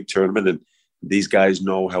is a big tournament, and these guys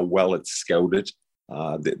know how well it's scouted.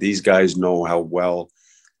 These guys know how well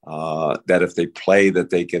that if they play,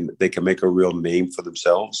 that they can make a real name for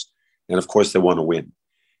themselves. And of course, they want to win.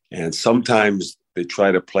 And sometimes they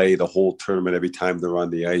try to play the whole tournament every time they're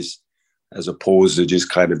on the ice, as opposed to just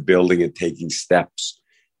kind of building and taking steps.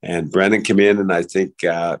 And Brennan came in, and I think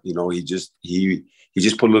he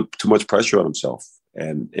just put a little too much pressure on himself.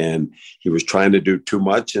 And he was trying to do too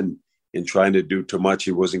much, and in trying to do too much,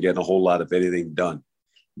 he wasn't getting a whole lot of anything done.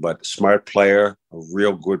 But smart player, a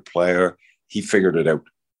real good player, he figured it out.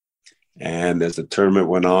 And as the tournament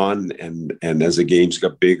went on, and as the games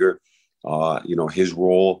got bigger, his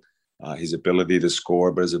role, his ability to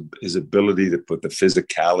score, but his ability to put the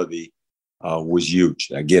physicality was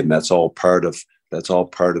huge. Again, that's all part of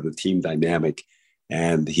the team dynamic.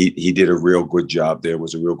 And he did a real good job there.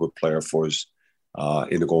 Was a real good player for us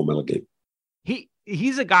in the gold medal game.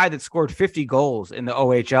 He's a guy that scored 50 goals in the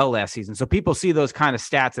OHL last season. So people see those kind of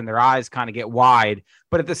stats and their eyes kind of get wide.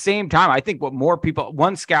 But at the same time, I think what more people,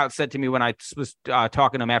 one scout said to me when I was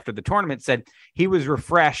talking to him after the tournament, said he was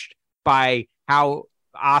refreshed by how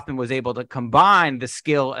Othmann was able to combine the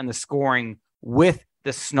skill and the scoring with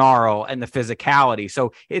the snarl and the physicality.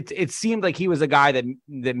 So it seemed like he was a guy that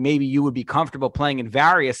maybe you would be comfortable playing in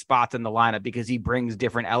various spots in the lineup because he brings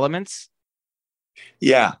different elements.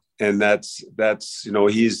 Yeah. And that's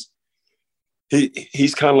he's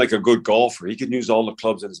kind of like a good golfer. He can use all the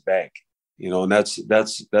clubs in his bag, and that's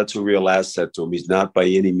a real asset to him. He's not by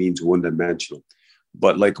any means one-dimensional.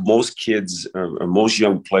 But like most kids or most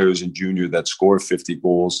young players in junior that score 50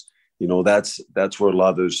 goals, that's where a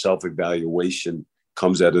lot of their self-evaluation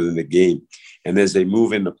comes out of in the game. And as they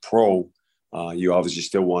move into pro, you obviously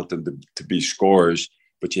still want them to be scorers,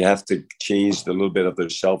 but you have to change a little bit of their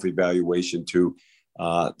self-evaluation to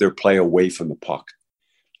their play away from the puck.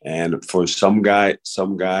 And for some guys,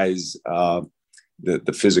 the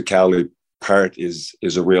physicality part is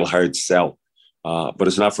a real hard sell. But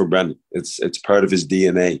it's not for Brennan. It's part of his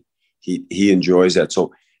DNA. He enjoys that.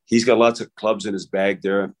 So he's got lots of clubs in his bag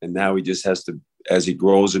there. And now he just has to, as he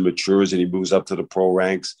grows and matures and he moves up to the pro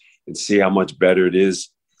ranks and see how much better it is,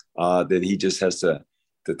 then he just has to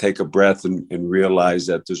take a breath and realize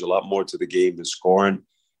that there's a lot more to the game than scoring.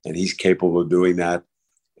 And he's capable of doing that.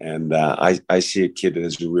 And I see a kid that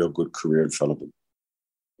has a real good career in front of him.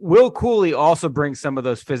 Will Cuylle also brings some of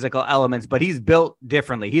those physical elements, but he's built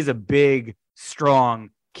differently. He's a big, strong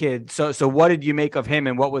kid. So what did you make of him,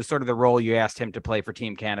 and what was sort of the role you asked him to play for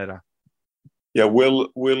Team Canada? Yeah, Will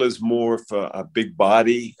is more of a big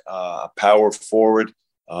body, a power forward,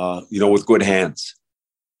 with good hands.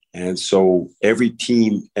 And so every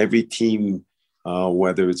team,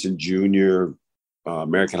 whether it's in junior,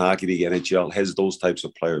 American Hockey League, NHL, has those types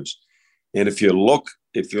of players. And if you look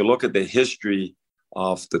at the history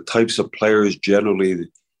of the types of players generally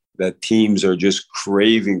that teams are just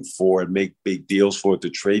craving for and make big deals for at the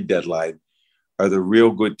trade deadline, are the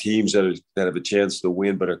real good teams that have a chance to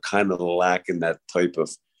win, but are kind of lacking that type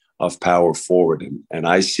of power forward. And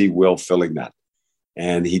I see Will filling that.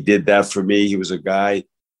 And he did that for me. He was a guy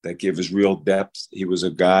that gave us real depth. He was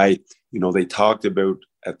a guy, they talked about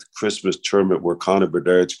at the Christmas tournament where Connor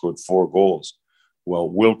Bedard scored 4 goals. Well,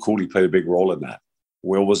 Will Cuylle played a big role in that.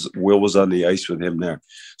 Will was on the ice with him there.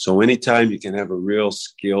 So anytime you can have a real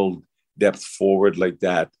skilled depth forward like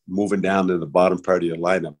that, moving down to the bottom part of your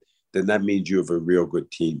lineup, then that means you have a real good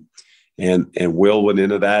team. And Will went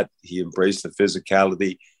into that. He embraced the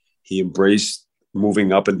physicality. He embraced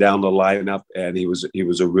moving up and down the lineup, and he was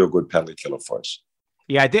a real good penalty killer for us.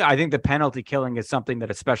 Yeah, I think the penalty killing is something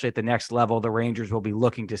that, especially at the next level, the Rangers will be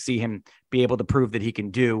looking to see him be able to prove that he can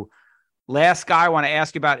do. Last guy I want to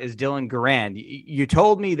ask you about is Dylan Garand. You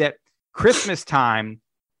told me that Christmas time,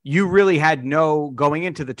 you really had going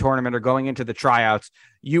into the tournament or going into the tryouts,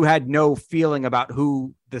 you had no feeling about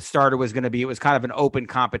who the starter was going to be. It was kind of an open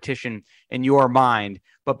competition in your mind.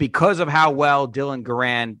 But because of how well Dylan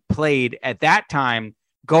Garand played at that time,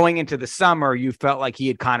 going into the summer, you felt like he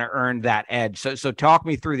had kind of earned that edge. So talk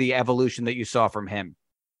me through the evolution that you saw from him.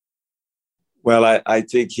 Well, I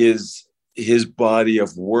think his body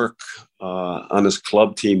of work on his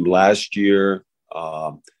club team last year,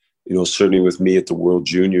 certainly with me at the World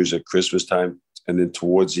Juniors at Christmas time, and then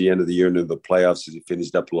towards the end of the year into the playoffs as he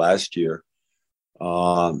finished up last year,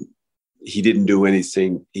 he didn't do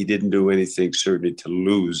anything. He didn't do anything certainly to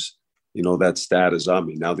lose that status on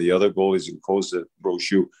me. Now, the other goalies in Costa,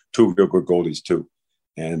 Brochu, 2 real good goalies too,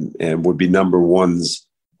 and would be number ones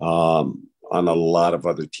on a lot of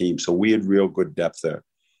other teams. So we had real good depth there.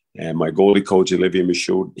 And my goalie coach, Olivier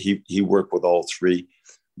Michaud, he worked with all 3.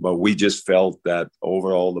 But we just felt that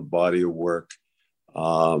overall the body of work,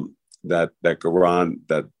 that Garand,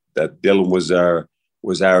 that Dylan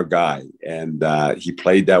was our guy. And he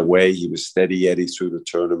played that way. He was steady Eddie through the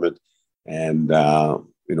tournament. And,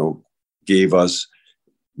 gave us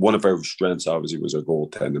one of our strengths, obviously, was our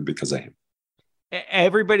goaltender because of him.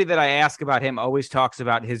 Everybody that I ask about him always talks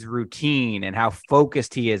about his routine and how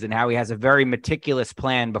focused he is and how he has a very meticulous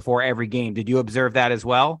plan before every game. Did you observe that as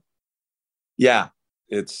well? Yeah,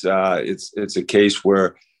 it's a case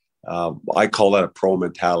where I call that a pro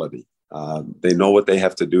mentality. They know what they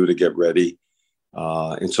have to do to get ready,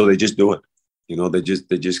 and so they just do it.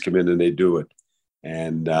 They just come in and they do it,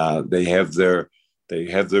 and they have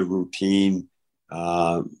their routine.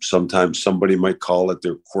 Sometimes somebody might call it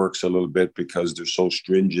their quirks a little bit because they're so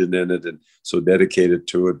stringent in it and so dedicated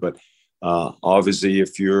to it. But obviously,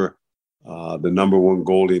 if you're the number one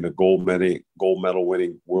goalie in a gold medal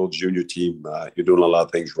winning World Junior team, you're doing a lot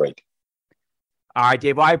of things right. All right,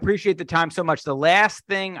 Dave. Well, I appreciate the time so much. The last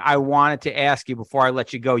thing I wanted to ask you before I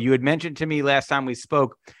let you go, you had mentioned to me last time we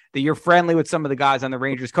spoke that you're friendly with some of the guys on the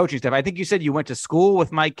Rangers coaching staff. I think you said you went to school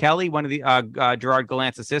with Mike Kelly, one of the Gerard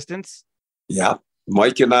Gallant's assistants. Yeah,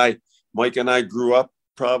 Mike and I grew up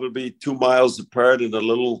probably 2 miles apart in a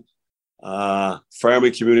little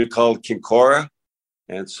farming community called Kincora,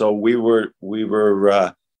 and so we were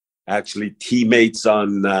actually teammates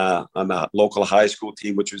on a local high school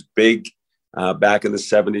team, which was big back in the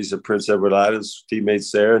 70s at Prince Edward Islands.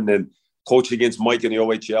 Teammates there, and then coached against Mike in the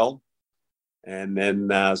OHL, and then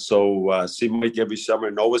see Mike every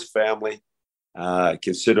summer, know his family,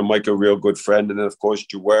 consider Mike a real good friend, and then of course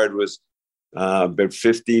Gerard was about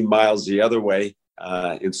 15 miles the other way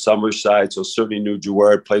in Summerside, so certainly knew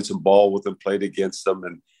Gerard, played some ball with him, played against them,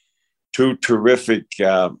 and two terrific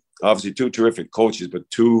coaches,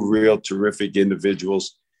 but two real terrific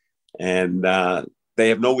individuals, and they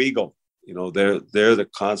have no ego. You know, they're the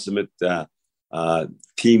consummate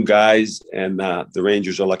team guys, and the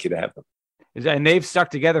Rangers are lucky to have them. And they've stuck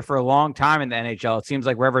together for a long time in the NHL. It seems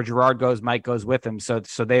like wherever Gerard goes, Mike goes with him. So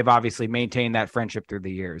they've obviously maintained that friendship through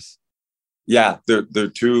the years. Yeah, they're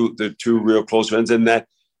two real close friends, and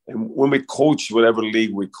when we coach, whatever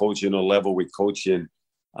league we coach in or level we coach in,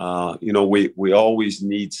 we always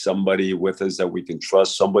need somebody with us that we can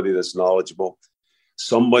trust, somebody that's knowledgeable,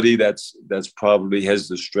 somebody that's probably has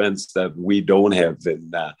the strengths that we don't have.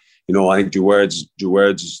 And I think Gerard's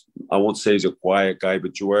I won't say he's a quiet guy,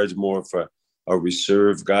 but Gerard's more of a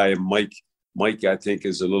reserved guy, and Mike I think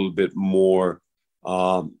is a little bit more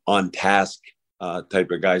on task type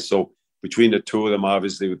of guy. So between the two of them,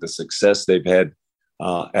 obviously with the success they've had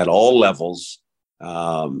at all levels,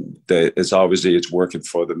 it's working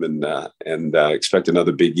for them, and expect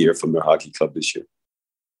another big year from their hockey club this year.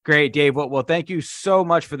 Great, Dave. Well, thank you so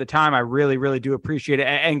much for the time. I really, really do appreciate it.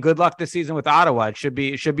 And good luck this season with Ottawa. It should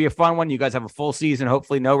be a fun one. You guys have a full season,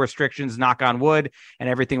 hopefully no restrictions, knock on wood, and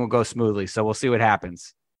everything will go smoothly. So we'll see what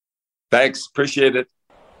happens. Thanks. Appreciate it.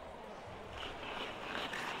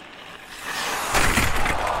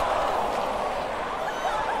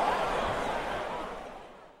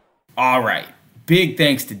 All right. Big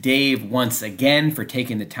thanks to Dave once again for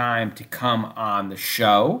taking the time to come on the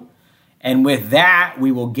show. And with that,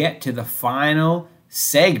 we will get to the final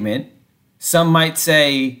segment. Some might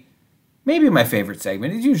say, maybe my favorite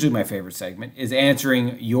segment, it's usually my favorite segment, is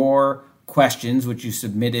answering your questions, which you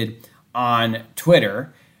submitted on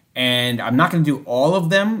Twitter. And I'm not going to do all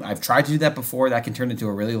of them. I've tried to do that before. That can turn into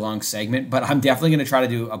a really long segment. But I'm definitely going to try to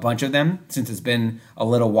do a bunch of them since it's been a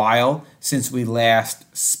little while since we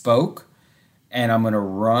last spoke. And I'm going to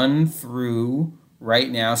run through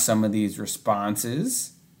right now some of these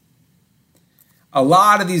responses. A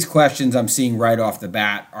lot of these questions I'm seeing right off the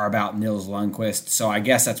bat are about Nils Lundkvist, so I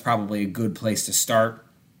guess that's probably a good place to start,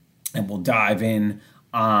 and we'll dive in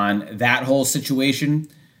on that whole situation.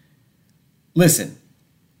 Listen,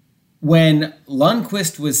 when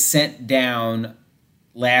Lundkvist was sent down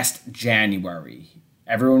last January,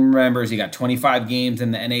 everyone remembers he got 25 games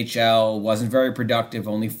in the NHL, wasn't very productive,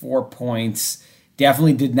 only 4 points.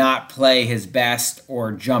 Definitely did not play his best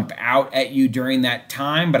or jump out at you during that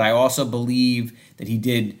time, but I also believe that he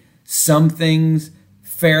did some things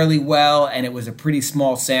fairly well, and it was a pretty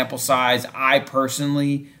small sample size. I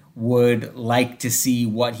personally would like to see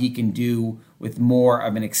what he can do with more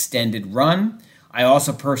of an extended run. I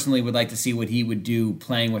also personally would like to see what he would do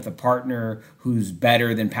playing with a partner who's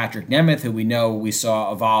better than Patrick Nemeth, who we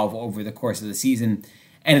saw evolve over the course of the season.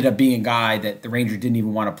 Ended up being a guy that the Rangers didn't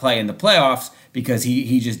even want to play in the playoffs because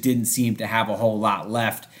he just didn't seem to have a whole lot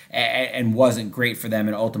left and wasn't great for them,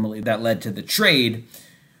 and ultimately that led to the trade.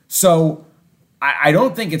 So I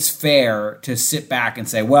don't think it's fair to sit back and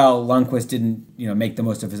say, well, Lundkvist didn't make the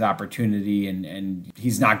most of his opportunity and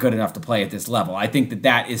he's not good enough to play at this level. I think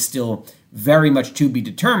that is still very much to be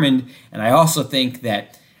determined, and I also think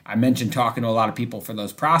that I mentioned talking to a lot of people for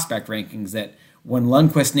those prospect rankings that when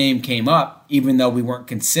Lundqvist's name came up, even though we weren't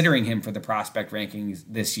considering him for the prospect rankings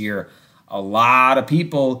this year, a lot of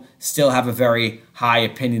people still have a very high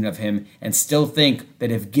opinion of him and still think that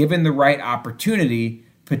if given the right opportunity,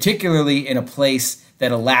 particularly in a place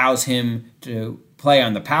that allows him to play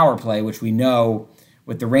on the power play, which we know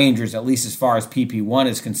with the Rangers, at least as far as PP1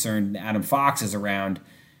 is concerned, Adam Fox is around,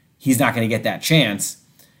 he's not going to get that chance,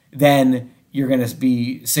 then you're going to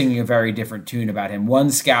be singing a very different tune about him.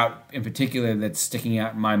 One scout in particular that's sticking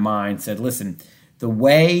out in my mind said, listen, the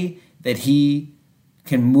way that he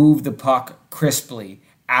can move the puck crisply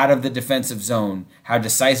out of the defensive zone, how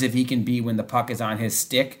decisive he can be when the puck is on his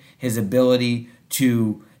stick, his ability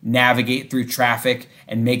to navigate through traffic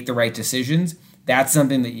and make the right decisions, that's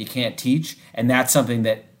something that you can't teach. And that's something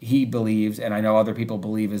that he believes, and I know other people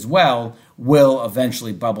believe as well, will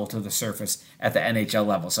eventually bubble to the surface at the NHL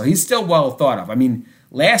level. So he's still well thought of. I mean,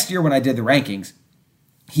 last year when I did the rankings,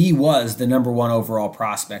 he was the number one overall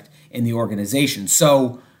prospect in the organization.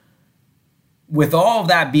 So with all of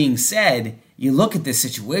that being said, you look at this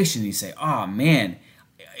situation and you say, oh man,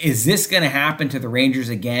 is this going to happen to the Rangers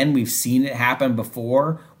again? We've seen it happen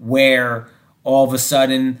before where all of a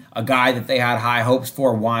sudden a guy that they had high hopes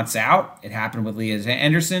for wants out. It happened with Lias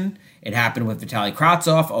Andersson. It happened with Vitaly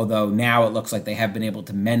Kravtsov, although now it looks like they have been able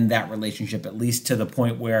to mend that relationship at least to the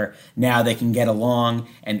point where now they can get along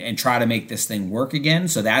and try to make this thing work again.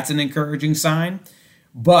 So that's an encouraging sign.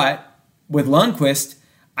 But with Lundqvist,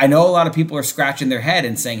 I know a lot of people are scratching their head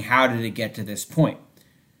and saying, how did it get to this point?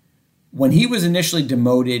 When he was initially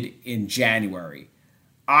demoted in January,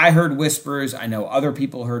 I heard whispers. I know other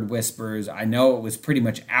people heard whispers. I know it was pretty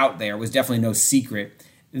much out there. It was definitely no secret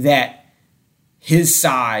that his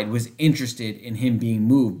side was interested in him being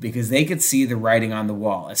moved because they could see the writing on the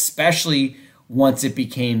wall, especially once it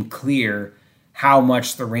became clear how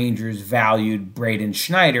much the Rangers valued Braden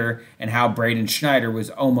Schneider and how Braden Schneider was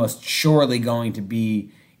almost surely going to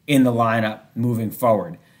be in the lineup moving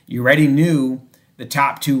forward. You already knew the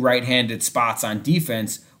top two right-handed spots on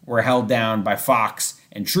defense were held down by Fox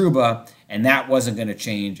and Trouba, and that wasn't going to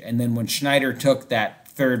change. And then when Schneider took that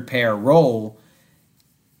third pair role,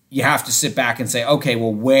 you have to sit back and say, okay,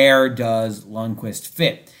 well, where does Lundqvist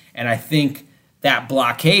fit? And I think that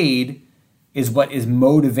blockade is what is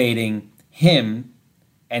motivating him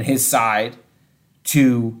and his side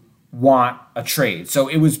to want a trade. So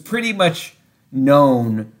it was pretty much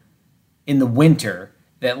known in the winter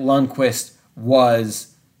that Lundqvist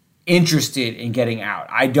was interested in getting out.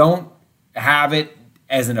 I don't have it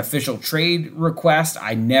as an official trade request.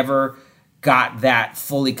 I never got that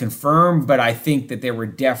fully confirmed, but I think that there were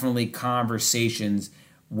definitely conversations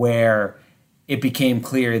where it became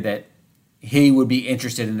clear that he would be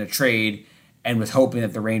interested in a trade and was hoping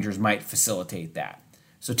that the Rangers might facilitate that.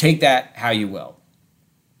 So take that how you will.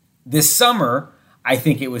 This summer, I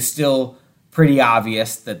think it was still pretty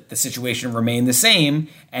obvious that the situation remained the same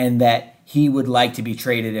and that he would like to be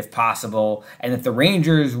traded if possible, and that the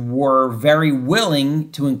Rangers were very willing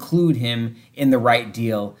to include him in the right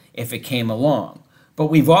deal if it came along. But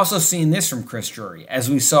we've also seen this from Chris Drury, as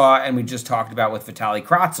we saw and we just talked about with Vitaly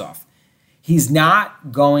Kravtsov. He's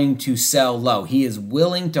not going to sell low. He is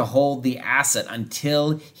willing to hold the asset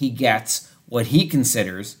until he gets what he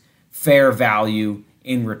considers fair value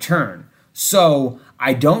in return. So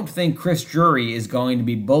I don't think Chris Drury is going to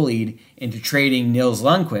be bullied into trading Nils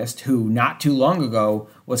Lundqvist, who not too long ago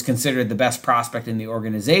was considered the best prospect in the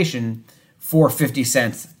organization, for 50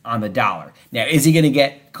 cents on the dollar. Now, is he going to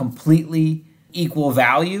get completely equal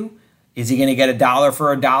value? Is he going to get a dollar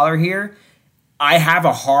for a dollar here? I have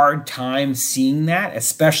a hard time seeing that,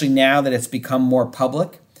 especially now that it's become more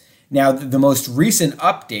public. Now, the most recent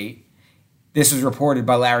update, this was reported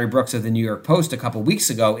by Larry Brooks of the New York Post a couple weeks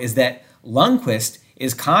ago, is that Lundqvist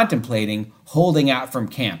is contemplating holding out from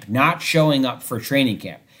camp, not showing up for training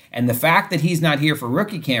camp. And the fact that he's not here for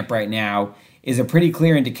rookie camp right now is a pretty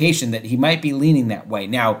clear indication that he might be leaning that way.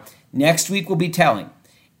 Now, next week will be telling.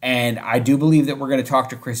 And I do believe that we're going to talk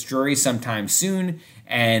to Chris Drury sometime soon.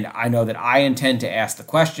 And I know that I intend to ask the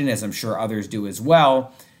question, as I'm sure others do as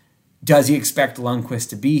well. Does he expect Lundqvist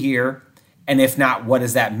to be here? And if not, what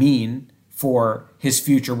does that mean for his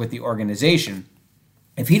future with the organization?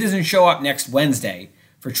 If he doesn't show up next Wednesday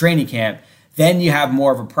for training camp, then you have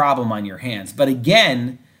more of a problem on your hands. But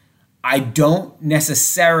again, I don't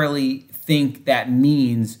necessarily think that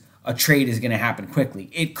means a trade is going to happen quickly.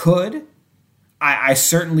 It could. I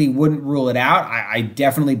certainly wouldn't rule it out. I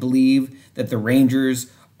definitely believe that the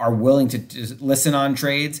Rangers are willing to listen on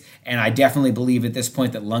trades, and I definitely believe at this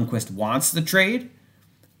point that Lundqvist wants the trade.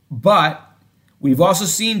 But we've also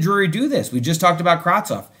seen Drury do this. We just talked about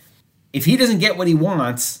Kravtsov. If he doesn't get what he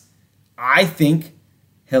wants, I think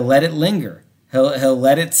he'll let it linger. He'll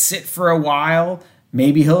let it sit for a while.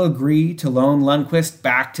 Maybe he'll agree to loan Lundqvist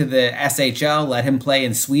back to the SHL, let him play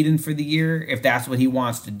in Sweden for the year if that's what he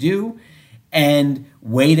wants to do, and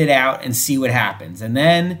wait it out and see what happens. And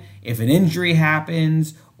then if an injury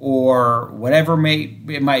happens or whatever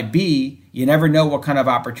it might be, you never know what kind of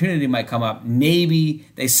opportunity might come up. Maybe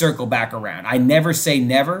they circle back around. I never say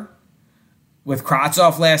never, with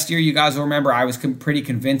Kravtsov last year, you guys will remember I was pretty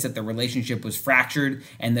convinced that the relationship was fractured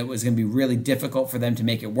and that it was going to be really difficult for them to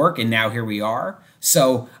make it work. And now here we are.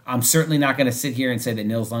 So I'm certainly not going to sit here and say that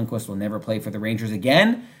Nils Lundkvist will never play for the Rangers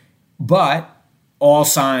again, but all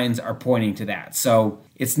signs are pointing to that. So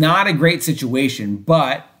it's not a great situation,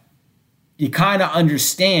 but you kind of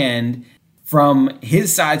understand from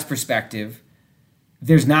his side's perspective,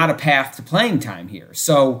 there's not a path to playing time here.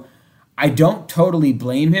 So I don't totally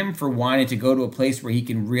blame him for wanting to go to a place where he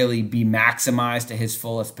can really be maximized to his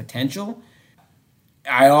fullest potential.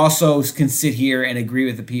 I also can sit here and agree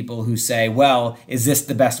with the people who say, well, is this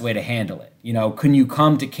the best way to handle it? Can you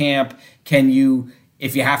come to camp? Can you,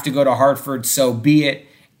 if you have to go to Hartford, so be it,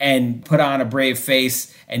 and put on a brave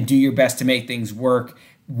face and do your best to make things work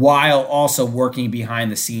while also working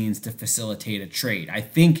behind the scenes to facilitate a trade? I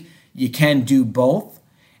think you can do both.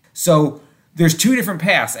 So there's two different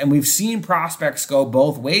paths, and we've seen prospects go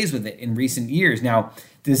both ways with it in recent years. Now,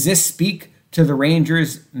 does this speak to the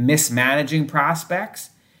Rangers mismanaging prospects?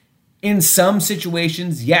 In some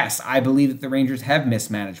situations, yes, I believe that the Rangers have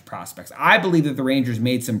mismanaged prospects. I believe that the Rangers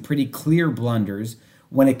made some pretty clear blunders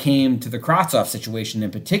when it came to the Kravtsov situation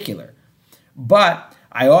in particular. But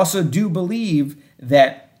I also do believe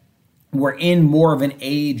that we're in more of an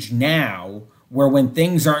age now where when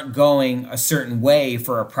things aren't going a certain way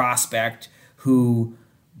for a prospect who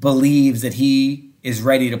believes that he is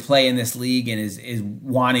ready to play in this league and is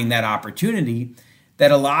wanting that opportunity,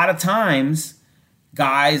 that a lot of times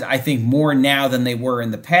guys, I think more now than they were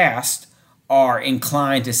in the past, are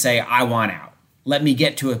inclined to say, I want out. Let me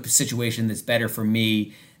get to a situation that's better for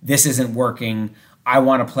me. This isn't working. I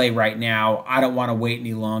want to play right now. I don't want to wait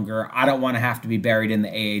any longer. I don't want to have to be buried in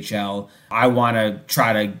the AHL. I want to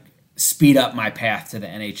try to speed up my path to the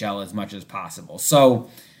NHL as much as possible. So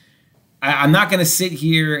I'm not going to sit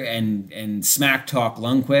here and smack talk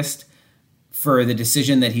Lundkvist for the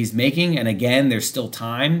decision that he's making. And again, there's still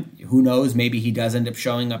time. Who knows? Maybe he does end up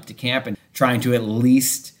showing up to camp and trying to at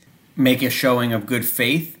least make a showing of good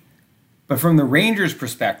faith. But from the Rangers'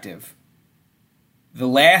 perspective, the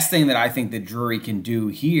last thing that I think that Drury can do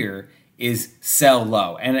here is sell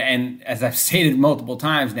low. And as I've stated multiple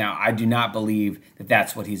times now, I do not believe that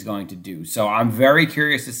that's what he's going to do. So I'm very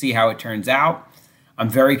curious to see how it turns out. I'm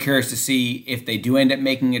very curious to see if they do end up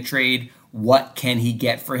making a trade, what can he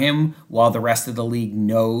get for him while the rest of the league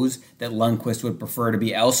knows that Lundkvist would prefer to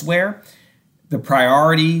be elsewhere. The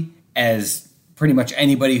priority, as pretty much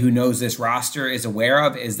anybody who knows this roster is aware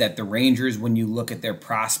of, is that the Rangers, when you look at their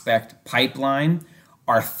prospect pipeline,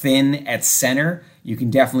 are thin at center. You can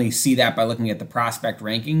definitely see that by looking at the prospect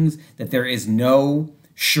rankings, that there is no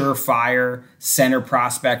surefire center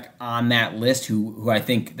prospect on that list who I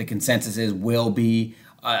think the consensus is will be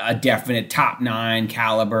a definite top 9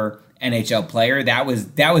 caliber NHL player. That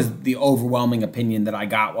was the overwhelming opinion that I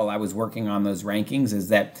got while I was working on those rankings, is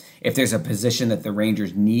that if there's a position that the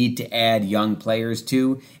Rangers need to add young players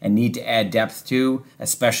to and need to add depth to,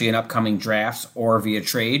 especially in upcoming drafts or via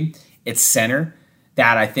trade, it's center.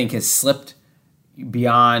 That I think has slipped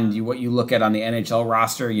beyond what you look at on the NHL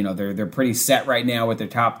roster. You know, they're pretty set right now with their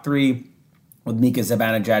top 3 with Mika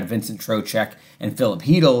Zibanejad, Vincent Trocheck, and Philip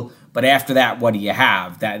Hedl. But after that, what do you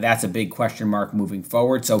have? That's a big question mark moving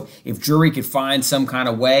forward. So if Drury could find some kind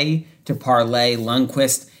of way to parlay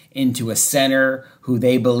Lundkvist into a center who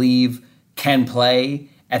they believe can play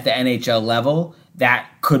at the NHL level, that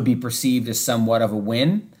could be perceived as somewhat of a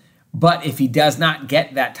win. But if he does not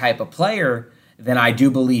get that type of player, then I do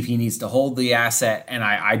believe he needs to hold the asset, and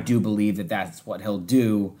I do believe that that's what he'll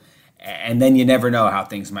do. And then you never know how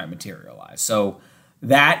things might materialize. So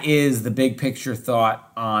that is the big picture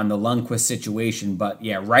thought on the Lundkvist situation. But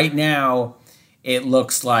yeah, right now it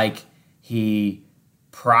looks like he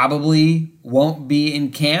probably won't be in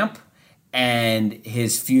camp, and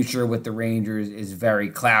his future with the Rangers is very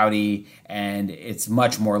cloudy, and it's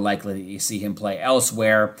much more likely that you see him play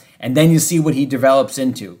elsewhere. And then you see what he develops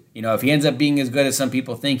into. You know, if he ends up being as good as some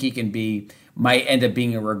people think he can be, might end up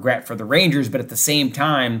being a regret for the Rangers. But at the same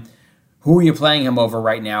time, who are you playing him over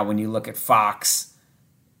right now when you look at Fox,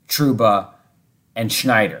 Trouba, and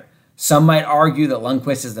Schneider? Some might argue that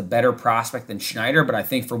Lundkvist is the better prospect than Schneider, but I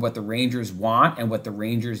think for what the Rangers want and what the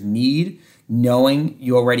Rangers need, knowing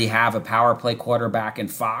you already have a power play quarterback in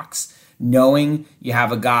Fox, knowing you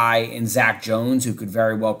have a guy in Zach Jones who could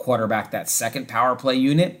very well quarterback that second power play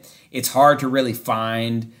unit, it's hard to really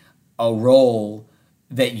find a role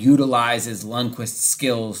that utilizes Lundkvist's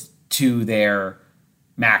skills to their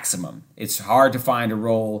maximum. It's hard to find a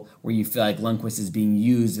role where you feel like Lundkvist is being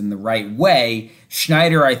used in the right way.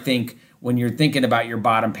 Schneider, I think, when you're thinking about your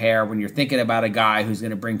bottom pair, when you're thinking about a guy who's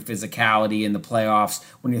going to bring physicality in the playoffs,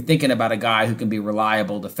 when you're thinking about a guy who can be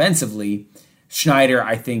reliable defensively, Schneider,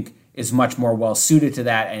 I think, is much more well suited to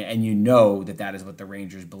that, and you know that is what the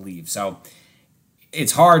Rangers believe. So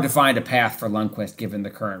it's hard to find a path for Lundqvist given the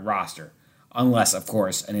current roster, unless, of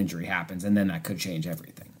course, an injury happens, and then that could change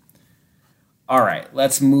everything. All right,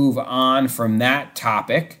 let's move on from that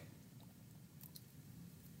topic.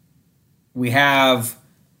 We have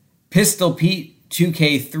Pistol Pete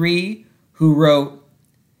 2K3, who wrote,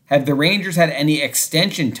 have the Rangers had any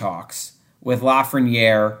extension talks with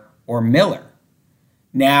Lafreniere or Miller?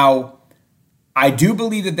 Now, I do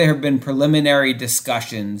believe that there have been preliminary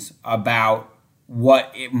discussions about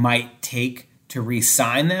what it might take to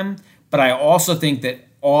re-sign them, but I also think that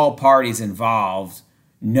all parties involved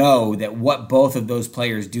know that what both of those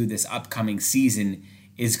players do this upcoming season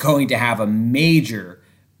is going to have a major,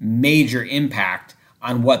 major impact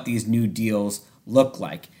on what these new deals look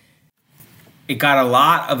like. It got a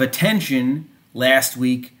lot of attention last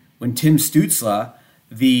week when Tim Stützle,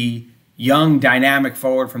 the young dynamic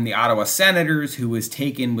forward from the Ottawa Senators, who was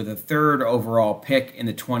taken with a 3rd overall pick in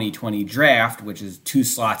the 2020 draft, which is 2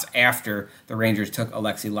 slots after the Rangers took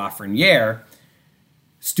Alexis Lafreniere,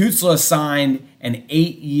 Stützle signed an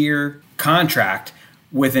 8-year contract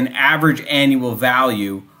with an average annual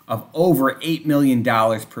value of over $8 million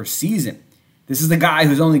per season. This is the guy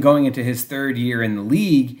who's only going into his 3rd year in the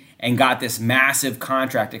league and got this massive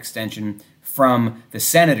contract extension from the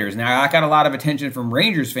Senators. Now, I got a lot of attention from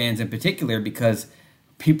Rangers fans in particular because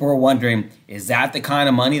people are wondering, is that the kind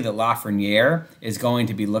of money that Lafreniere is going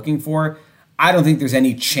to be looking for? I don't think there's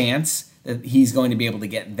any chance that he's going to be able to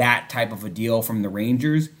get that type of a deal from the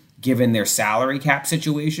Rangers, given their salary cap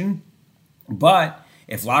situation. But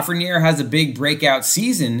if Lafreniere has a big breakout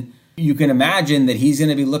season, you can imagine that he's going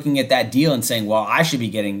to be looking at that deal and saying, well, I should be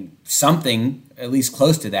getting something at least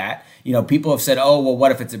close to that. You know, people have said, oh, well,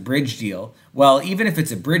 what if it's a bridge deal? Well, even if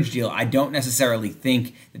it's a bridge deal, I don't necessarily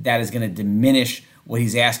think that is going to diminish what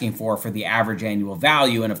he's asking for the average annual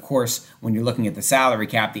value. And of course, when you're looking at the salary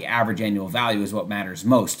cap, the average annual value is what matters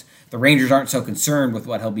most. The Rangers aren't so concerned with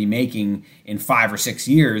what he'll be making in 5 or 6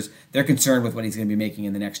 years. They're concerned with what he's going to be making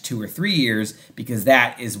in the next 2 or 3 years, because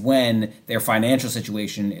that is when their financial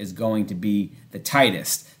situation is going to be the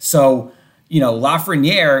tightest. So,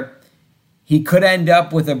 Lafreniere, he could end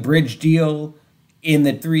up with a bridge deal in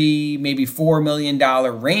the $3, maybe $4 million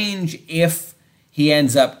range if he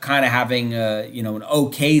ends up kind of having an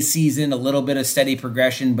okay season, a little bit of steady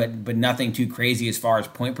progression, but nothing too crazy as far as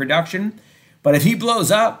point production. But if he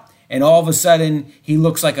blows up and all of a sudden he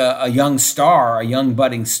looks like a young star, a young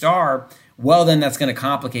budding star, well, then that's going to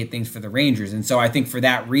complicate things for the Rangers. And so I think for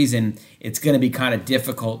that reason, it's going to be kind of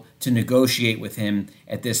difficult to negotiate with him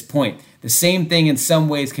at this point. The same thing in some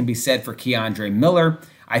ways can be said for K'Andre Miller.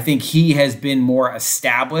 I think he has been more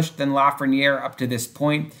established than Lafreniere up to this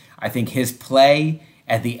point. I think his play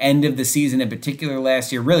at the end of the season, in particular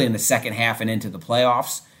last year, really in the second half and into the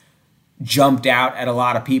playoffs, jumped out at a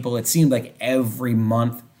lot of people. It seemed like every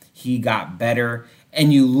month he got better.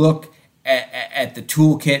 And you look at the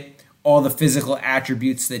toolkit, all the physical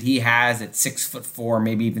attributes that he has at 6'4",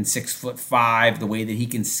 maybe even 6'5", the way that he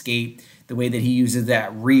can skate, the way that he uses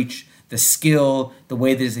that reach, the skill, the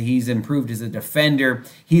way that he's improved as a defender.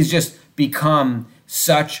 He's just become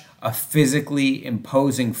such a physically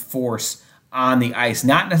imposing force on the ice,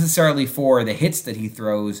 not necessarily for the hits that he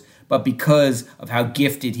throws, but because of how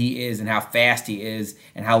gifted he is and how fast he is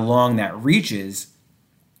and how long that reach is.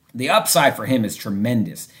 The upside for him is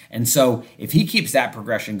tremendous. And so if he keeps that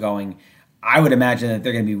progression going, I would imagine that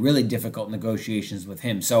they're going to be really difficult negotiations with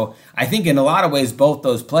him. So I think in a lot of ways, both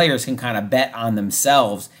those players can kind of bet on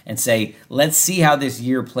themselves and say, let's see how this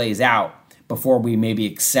year plays out before we maybe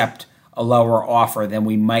accept a lower offer than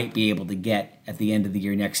we might be able to get at the end of the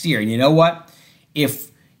year next year. And you know what?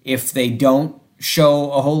 If they don't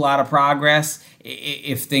show a whole lot of progress,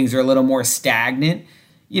 if things are a little more stagnant,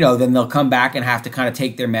 then they'll come back and have to kind of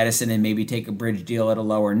take their medicine and maybe take a bridge deal at a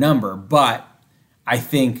lower number. But I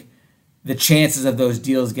think the chances of those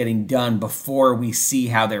deals getting done before we see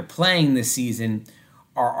how they're playing this season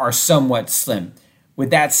are somewhat slim. With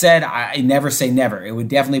that said, I never say never. It would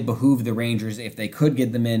definitely behoove the Rangers, if they could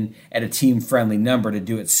get them in at a team-friendly number, to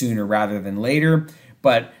do it sooner rather than later.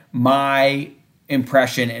 But my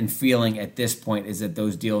impression and feeling at this point is that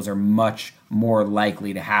those deals are much more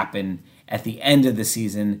likely to happen at the end of the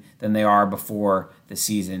season than they are before the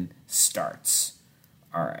season starts.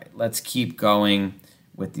 All right, let's keep going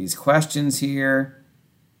with these questions here.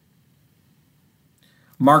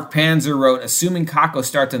 Mark Panzer wrote, assuming Kakko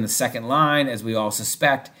starts on the second line, as we all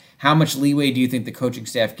suspect, how much leeway do you think the coaching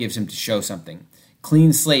staff gives him to show something?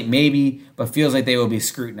 Clean slate maybe, but feels like they will be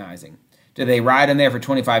scrutinizing. Do they ride him there for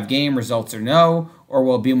 25 game results or no, or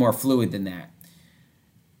will it be more fluid than that?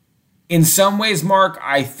 In some ways, Mark,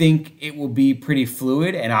 I think it will be pretty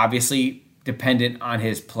fluid and obviously dependent on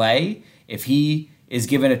his play. If he is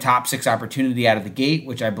given a top 6 opportunity out of the gate,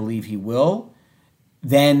 which I believe he will,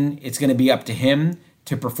 then it's going to be up to him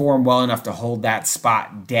to perform well enough to hold that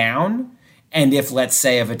spot down. And if, let's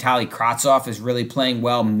say, a Vitaly Kravtsov is really playing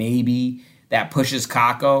well, maybe that pushes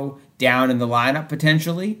Kakko down in the lineup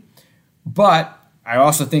potentially. But I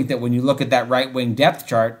also think that when you look at that right wing depth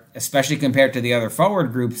chart, especially compared to the other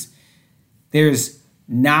forward groups, there's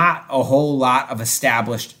not a whole lot of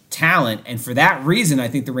established talent. And for that reason, I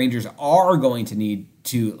think the Rangers are going to need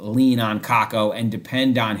to lean on Kakko and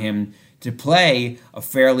depend on him to play a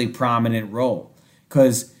fairly prominent role.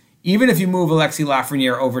 Because even if you move Alexis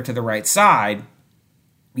Lafreniere over to the right side,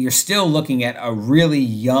 you're still looking at a really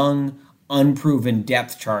young, unproven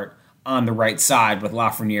depth chart on the right side with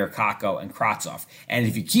Lafreniere, Kakko, and Kravtsov. And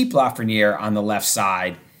if you keep Lafreniere on the left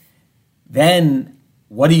side, then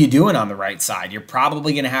what are you doing on the right side? You're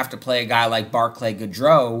probably going to have to play a guy like Barclay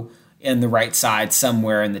Goodrow in the right side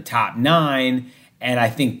somewhere in the top 9. And I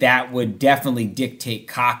think that would definitely dictate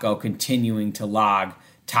Kakko continuing to log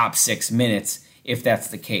top 6 minutes if that's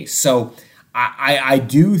the case. So I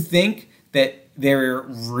do think that there are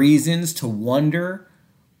reasons to wonder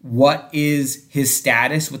what is his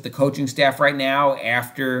status with the coaching staff right now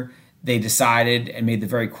after they decided and made the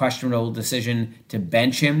very questionable decision to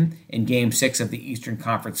bench him in Game 6 of the Eastern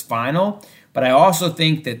Conference Final. But I also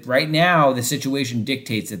think that right now the situation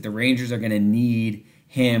dictates that the Rangers are going to need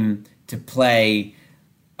him to play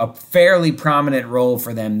a fairly prominent role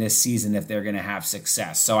for them this season if they're going to have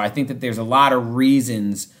success. So I think that there's a lot of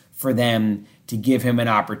reasons for them to give him an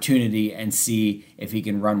opportunity and see if he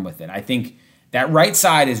can run with it. I think that right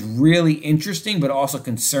side is really interesting, but also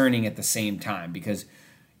concerning at the same time, because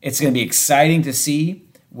it's going to be exciting to see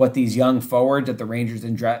what these young forwards that the Rangers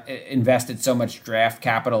invested so much draft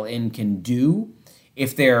capital in can do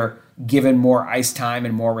if they're given more ice time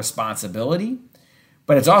and more responsibility.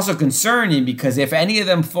 But it's also concerning because if any of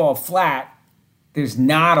them fall flat, there's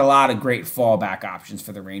not a lot of great fallback options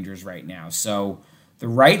for the Rangers right now. So the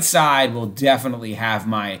right side will definitely have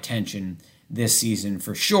my attention this season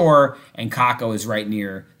for sure, and Kakko is right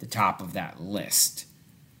near the top of that list.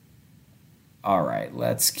 All right,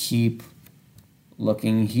 let's keep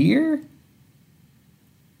looking here.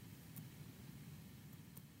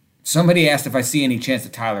 Somebody asked if I see any chance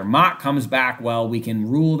that Tyler Mott comes back. Well, we can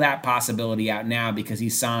rule that possibility out now because he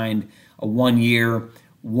signed a 1-year,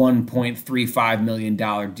 $1.35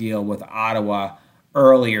 million deal with Ottawa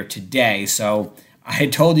earlier today. So I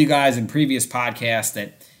had told you guys in previous podcasts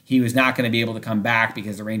that he was not going to be able to come back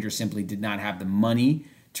because the Rangers simply did not have the money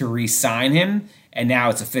to re-sign him. And now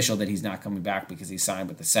it's official that he's not coming back because he signed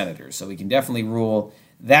with the Senators. So we can definitely rule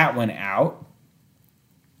that one out.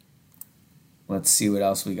 Let's see what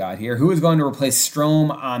else we got here. Who is going to replace Strome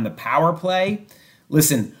on the power play?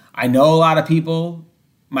 Listen, I know a lot of people,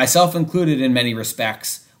 myself included in many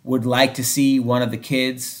respects, would like to see one of the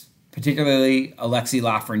kids, particularly Alexis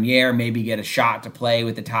Lafreniere, maybe get a shot to play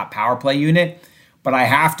with the top power play unit. But I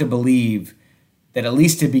have to believe that at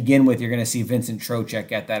least to begin with, you're going to see Vincent Trocheck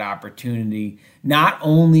get that opportunity, not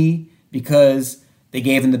only because they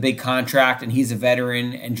gave him the big contract and he's a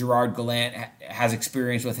veteran and Gerard Gallant has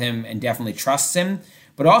experience with him and definitely trusts him,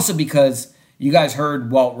 but also because you guys heard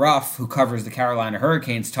Walt Ruff, who covers the Carolina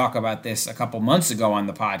Hurricanes, talk about this a couple months ago on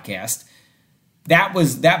the podcast. That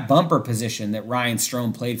was that bumper position that Ryan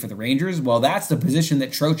Strome played for the Rangers. Well, that's the position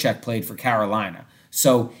that Trocheck played for Carolina.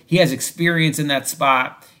 So he has experience in that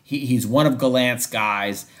spot. He's one of Gallant's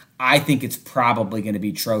guys. I think it's probably going to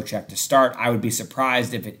be Trocheck to start. I would be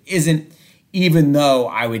surprised if it isn't, even though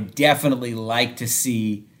I would definitely like to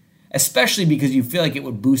see, especially because you feel like it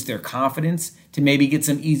would boost their confidence to maybe get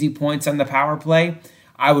some easy points on the power play.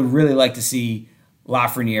 I would really like to see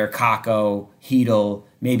Lafreniere, Kakko, Hedl,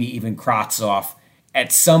 maybe even Kravtsov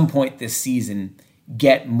at some point this season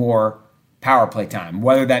get more power play time,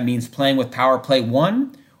 whether that means playing with power play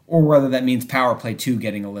 1 or whether that means power play 2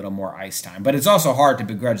 getting a little more ice time. But it's also hard to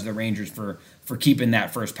begrudge the Rangers for keeping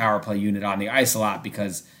that first power play unit on the ice a lot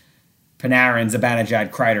because Panarin, Zibanejad,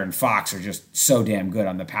 Kreider, and Fox are just so damn good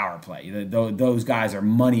on the power play. Those guys are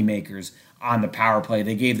money makers on the power play.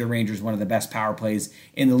 They gave the Rangers one of the best power plays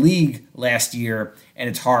in the league last year, and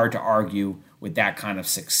it's hard to argue with that kind of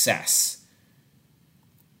success.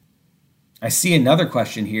 I see another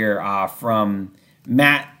question here from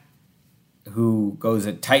Matt, who goes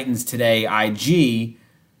at Titans Today IG,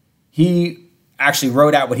 he actually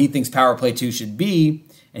wrote out what he thinks power play 2 should be,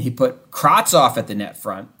 and he put Kravtsov at the net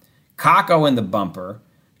front, Kakko in the bumper,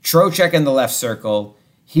 Trocheck in the left circle,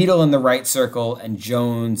 Hedl in the right circle, and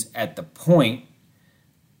Jones at the point.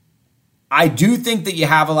 I do think that you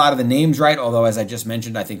have a lot of the names right, although, as I just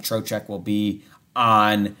mentioned, I think Trocheck will be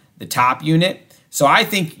on the top unit. So I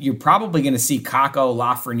think you're probably going to see Kakko,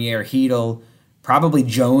 Lafreniere, Hedl, probably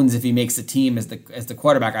Jones if he makes the team as the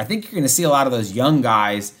quarterback. I think you're going to see a lot of those young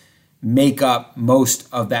guys make up most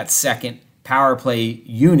of that second power play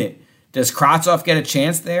unit. Does Kravtsov get a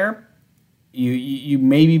chance there? You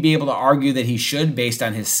maybe be able to argue that he should based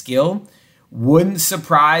on his skill. Wouldn't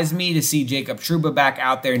surprise me to see Jacob Trouba back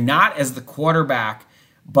out there, not as the quarterback,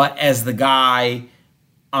 but as the guy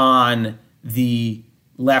on the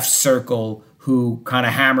left circle who kind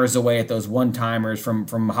of hammers away at those one-timers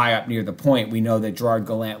from high up near the point. We know that Gerard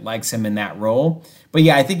Gallant likes him in that role. But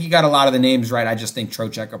yeah, I think you got a lot of the names right. I just think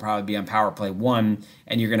Trocheck will probably be on power play 1,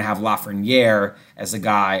 and you're going to have Lafreniere as a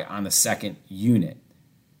guy on the second unit.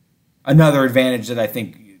 Another advantage that I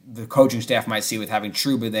think the coaching staff might see with having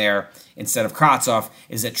Trouba there instead of Kravtsov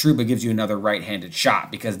is that Trouba gives you another right-handed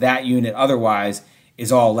shot, because that unit otherwise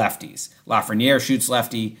is all lefties. Lafreniere shoots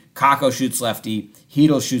lefty, Kakko shoots lefty,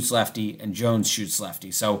 Hedl shoots lefty, and Jones shoots lefty.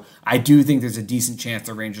 So I do think there's a decent chance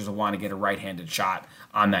the Rangers will want to get a right-handed shot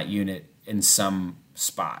on that unit in some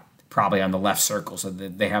spot, probably on the left circle, so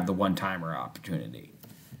that they have the one-timer opportunity.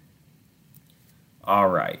 All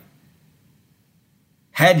right.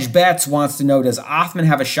 Hedge Bets wants to know, does Othmann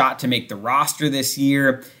have a shot to make the roster this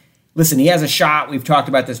year? Listen, he has a shot. We've talked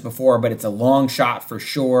about this before, but it's a long shot for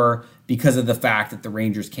sure because of the fact that the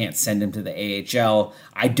Rangers can't send him to the AHL.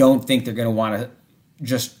 I don't think they're going to want to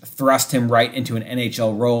just thrust him right into an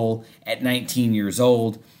NHL role at 19 years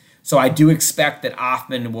old. So I do expect that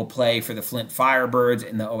Othmann will play for the Flint Firebirds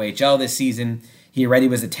in the OHL this season. He already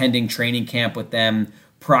was attending training camp with them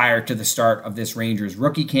prior to the start of this Rangers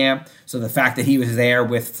rookie camp. So the fact that he was there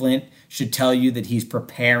with Flint should tell you that he's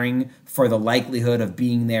preparing for the likelihood of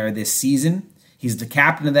being there this season. He's the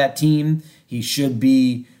captain of that team. He should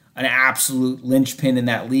be an absolute linchpin in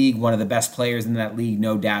that league, one of the best players in that league,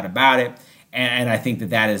 no doubt about it. And I think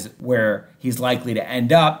that is where he's likely to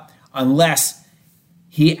end up, unless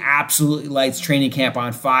he absolutely lights training camp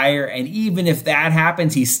on fire. And even if that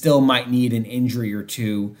happens, he still might need an injury or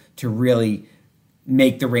two to really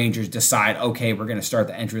make the Rangers decide, okay, we're going to start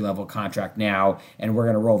the entry-level contract now, and we're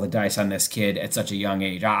going to roll the dice on this kid at such a young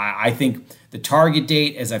age. I think the target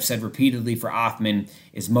date, as I've said repeatedly for Othmann,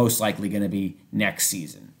 is most likely going to be next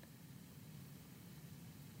season.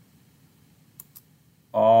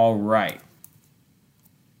 All right.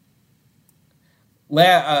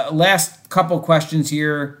 Last couple questions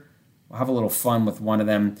here. We'll have a little fun with one of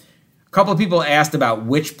them. A couple of people asked about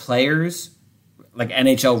which players, like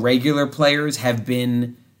NHL regular players, have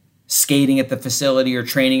been skating at the facility or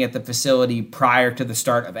training at the facility prior to the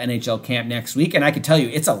start of NHL camp next week. And I can tell you,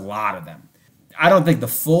 it's a lot of them. I don't think the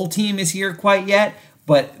full team is here quite yet,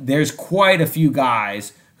 but there's quite a few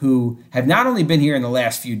guys who have not only been here in the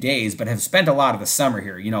last few days, but have spent a lot of the summer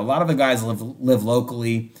here. You know, a lot of the guys live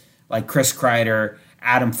locally, like Chris Kreider,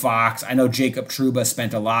 Adam Fox. I know Jacob Trouba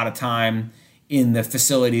spent a lot of time in the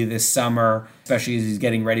facility this summer, especially as he's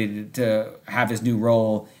getting ready to have his new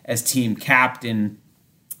role as team captain.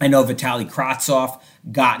 I know Vitaly Kravtsov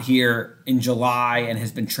got here in July and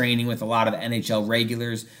has been training with a lot of the NHL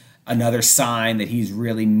regulars. Another sign that he's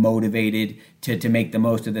really motivated to make the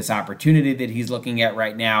most of this opportunity that he's looking at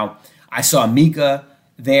right now. I saw Mika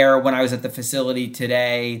there when I was at the facility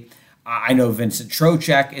today. I know Vincent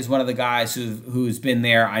Trocheck is one of the guys who's been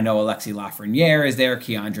there. I know Alexis Lafreniere is there,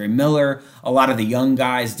 Keandre Miller. A lot of the young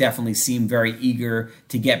guys definitely seem very eager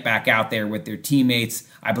to get back out there with their teammates.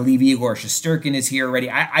 I believe Igor Shesterkin is here already.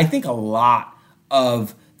 I think a lot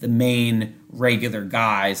of the main regular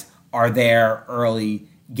guys are there early,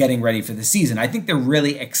 getting ready for the season. I think they're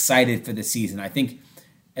really excited for the season. I think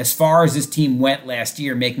as far as this team went last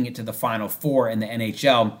year, making it to the Final Four in the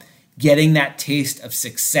NHL, getting that taste of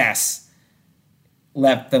success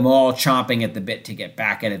left them all chomping at the bit to get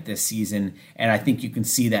back at it this season. And I think you can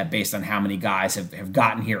see that based on how many guys have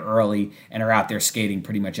gotten here early and are out there skating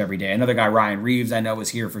pretty much every day. Another guy, Ryan Reeves, I know is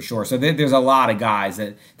here for sure. So there's a lot of guys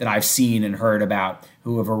that I've seen and heard about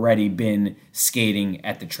who have already been skating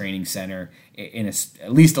at the training center in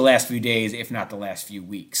at least the last few days, if not the last few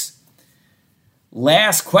weeks.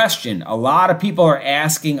 Last question. A lot of people are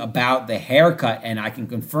asking about the haircut, and I can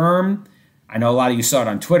confirm, I know a lot of you saw it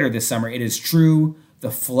on Twitter this summer, it is true.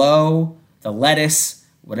 The flow, the lettuce,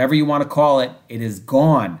 whatever you want to call it, it is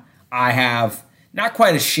gone. I have not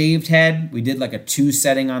quite a shaved head. We did like a 2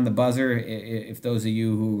 setting on the buzzer. If those of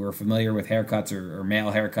you who are familiar with haircuts or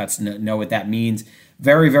male haircuts know what that means.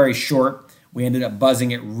 Very, very short. We ended up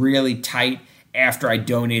buzzing it really tight after I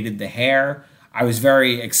donated the hair. I was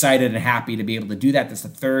very excited and happy to be able to do that. That's the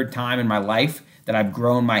 3rd time in my life that I've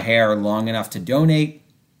grown my hair long enough to donate.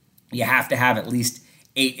 You have to have at least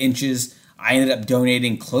 8 inches. I ended up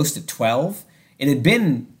donating close to 12. It had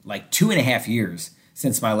been like 2.5 years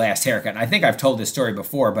since my last haircut. And I think I've told this story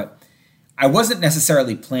before, but I wasn't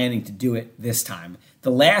necessarily planning to do it this time. The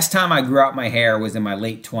last time I grew out my hair was in my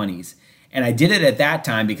late 20s. And I did it at that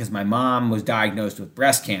time because my mom was diagnosed with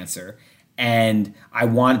breast cancer. And I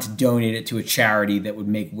wanted to donate it to a charity that would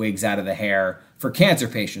make wigs out of the hair for cancer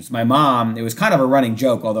patients. My mom, it was kind of a running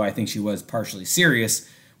joke, although I think she was partially serious,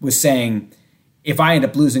 was saying, if I end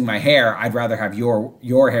up losing my hair, I'd rather have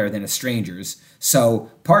your hair than a stranger's. So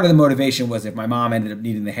part of the motivation was if my mom ended up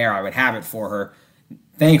needing the hair, I would have it for her.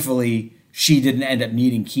 Thankfully, she didn't end up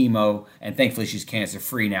needing chemo, and thankfully she's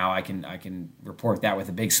cancer-free now. I can report that with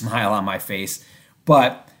a big smile on my face.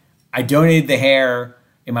 But I donated the hair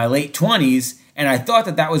in my late 20s, and I thought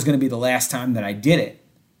that was going to be the last time that I did it.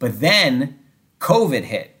 But then COVID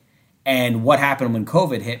hit. And what happened when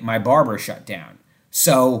COVID hit? My barber shut down.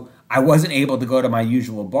 So I wasn't able to go to my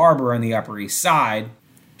usual barber on the Upper East Side.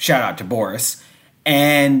 Shout out to Boris.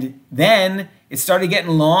 And then it started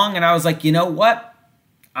getting long, and I was like, you know what?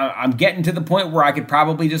 I'm getting to the point where I could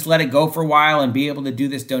probably just let it go for a while and be able to do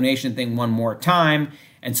this donation thing one more time.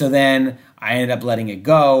 And so then I ended up letting it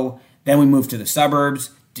go. Then we moved to the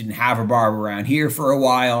suburbs. Didn't have a barber around here for a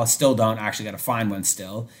while. Still don't. Actually got to find one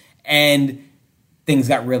still. And things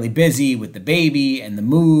got really busy with the baby and the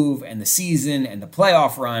move and the season and the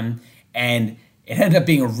playoff run. And it ended up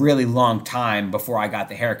being a really long time before I got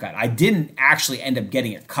the haircut. I didn't actually end up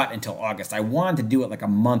getting it cut until August. I wanted to do it like a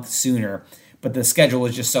month sooner, but the schedule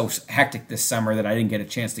was just so hectic this summer that I didn't get a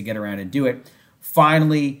chance to get around and do it.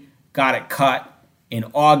 Finally got it cut in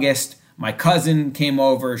August. My cousin came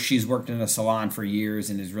over. She's worked in a salon for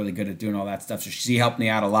years and is really good at doing all that stuff. So she helped me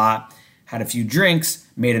out a lot, had a few drinks,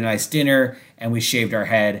 made a nice dinner, and we shaved our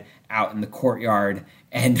head out in the courtyard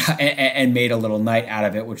and made a little night out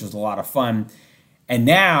of it, which was a lot of fun. And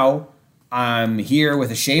now I'm here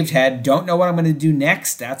with a shaved head. Don't know what I'm going to do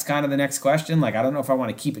next. That's kind of the next question. Like, I don't know if I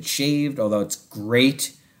want to keep it shaved, although it's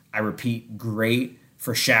great. I repeat, great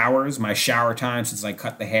for showers. My shower time since I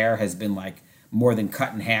cut the hair has been like more than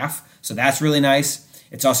cut in half. So that's really nice.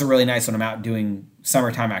 It's also really nice when I'm out doing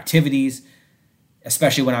summertime activities,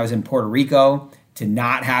 especially when I was in Puerto Rico, to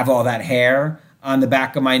not have all that hair on the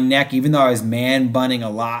back of my neck. Even though I was man bunning a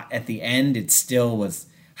lot at the end, it still was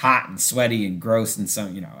hot and sweaty and gross. And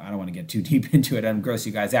some, I don't want to get too deep into it. I'm gross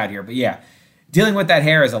you guys out here. But yeah, dealing with that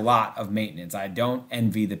hair is a lot of maintenance. I don't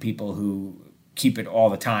envy the people who keep it all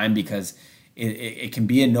the time because it can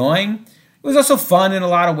be annoying. It was also fun in a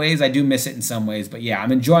lot of ways. I do miss it in some ways. But yeah,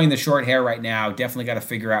 I'm enjoying the short hair right now. Definitely got to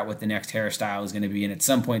figure out what the next hairstyle is going to be. And at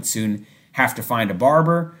some point soon, have to find a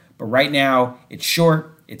barber. But right now, it's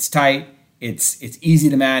short, it's tight, it's easy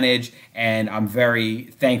to manage, and I'm very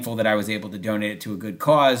thankful that I was able to donate it to a good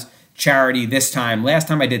cause. Charity this time. Last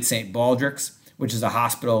time I did St. Baldrick's, which is a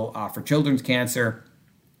hospital for children's cancer.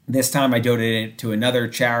 This time I donated it to another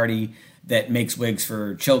charity that makes wigs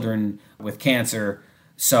for children with cancer.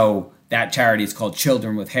 So that charity is called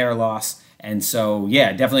Children with Hair Loss. And so,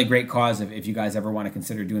 yeah, definitely a great cause if you guys ever want to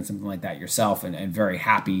consider doing something like that yourself, and very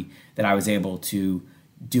happy that I was able to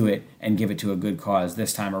do it and give it to a good cause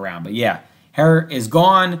this time around. But yeah, hair is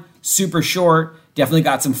gone, super short. Definitely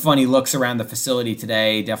got some funny looks around the facility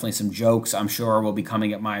today. Definitely some jokes, I'm sure, will be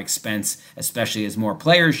coming at my expense, especially as more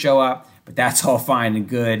players show up. But that's all fine and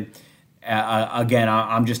good. Again,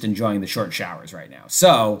 I'm just enjoying the short showers right now.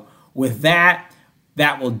 So with that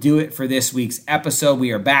will do it for this week's episode.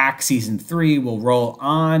 We are back. Season 3 will roll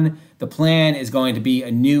on. The plan is going to be a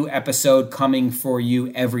new episode coming for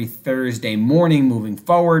you every Thursday morning moving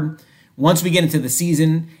forward. Once we get into the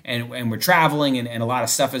season and we're traveling and a lot of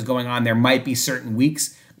stuff is going on, there might be certain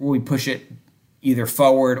weeks where we push it either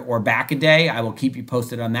forward or back a day. I will keep you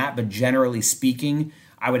posted on that. But generally speaking,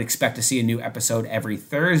 I would expect to see a new episode every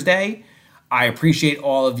Thursday. I appreciate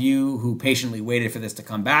all of you who patiently waited for this to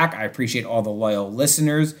come back. I appreciate all the loyal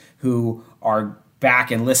listeners who are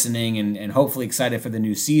back and listening and hopefully excited for the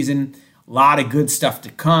new season. A lot of good stuff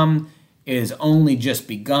to come. It has only just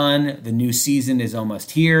begun. The new season is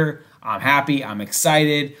almost here. I'm happy. I'm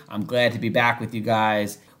excited. I'm glad to be back with you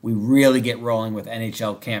guys. We really get rolling with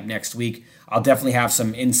NHL camp next week. I'll definitely have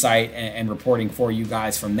some insight and reporting for you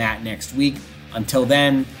guys from that next week. Until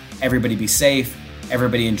then, everybody be safe.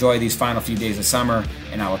 Everybody enjoy these final few days of summer,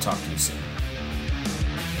 and I will talk to you soon.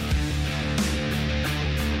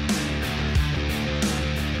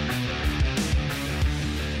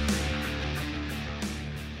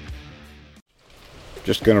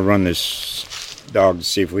 Just going to run this dog to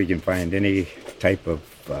see if we can find any type of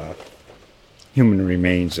human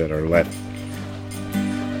remains that are left.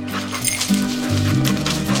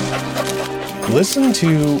 Listen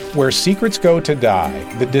to Where Secrets Go to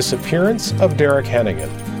Die, The Disappearance of Derek Hennigan.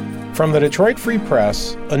 From the Detroit Free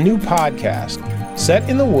Press, a new podcast set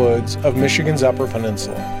in the woods of Michigan's Upper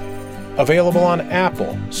Peninsula. Available on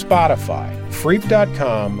Apple, Spotify,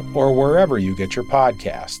 Freep.com, or wherever you get your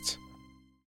podcasts.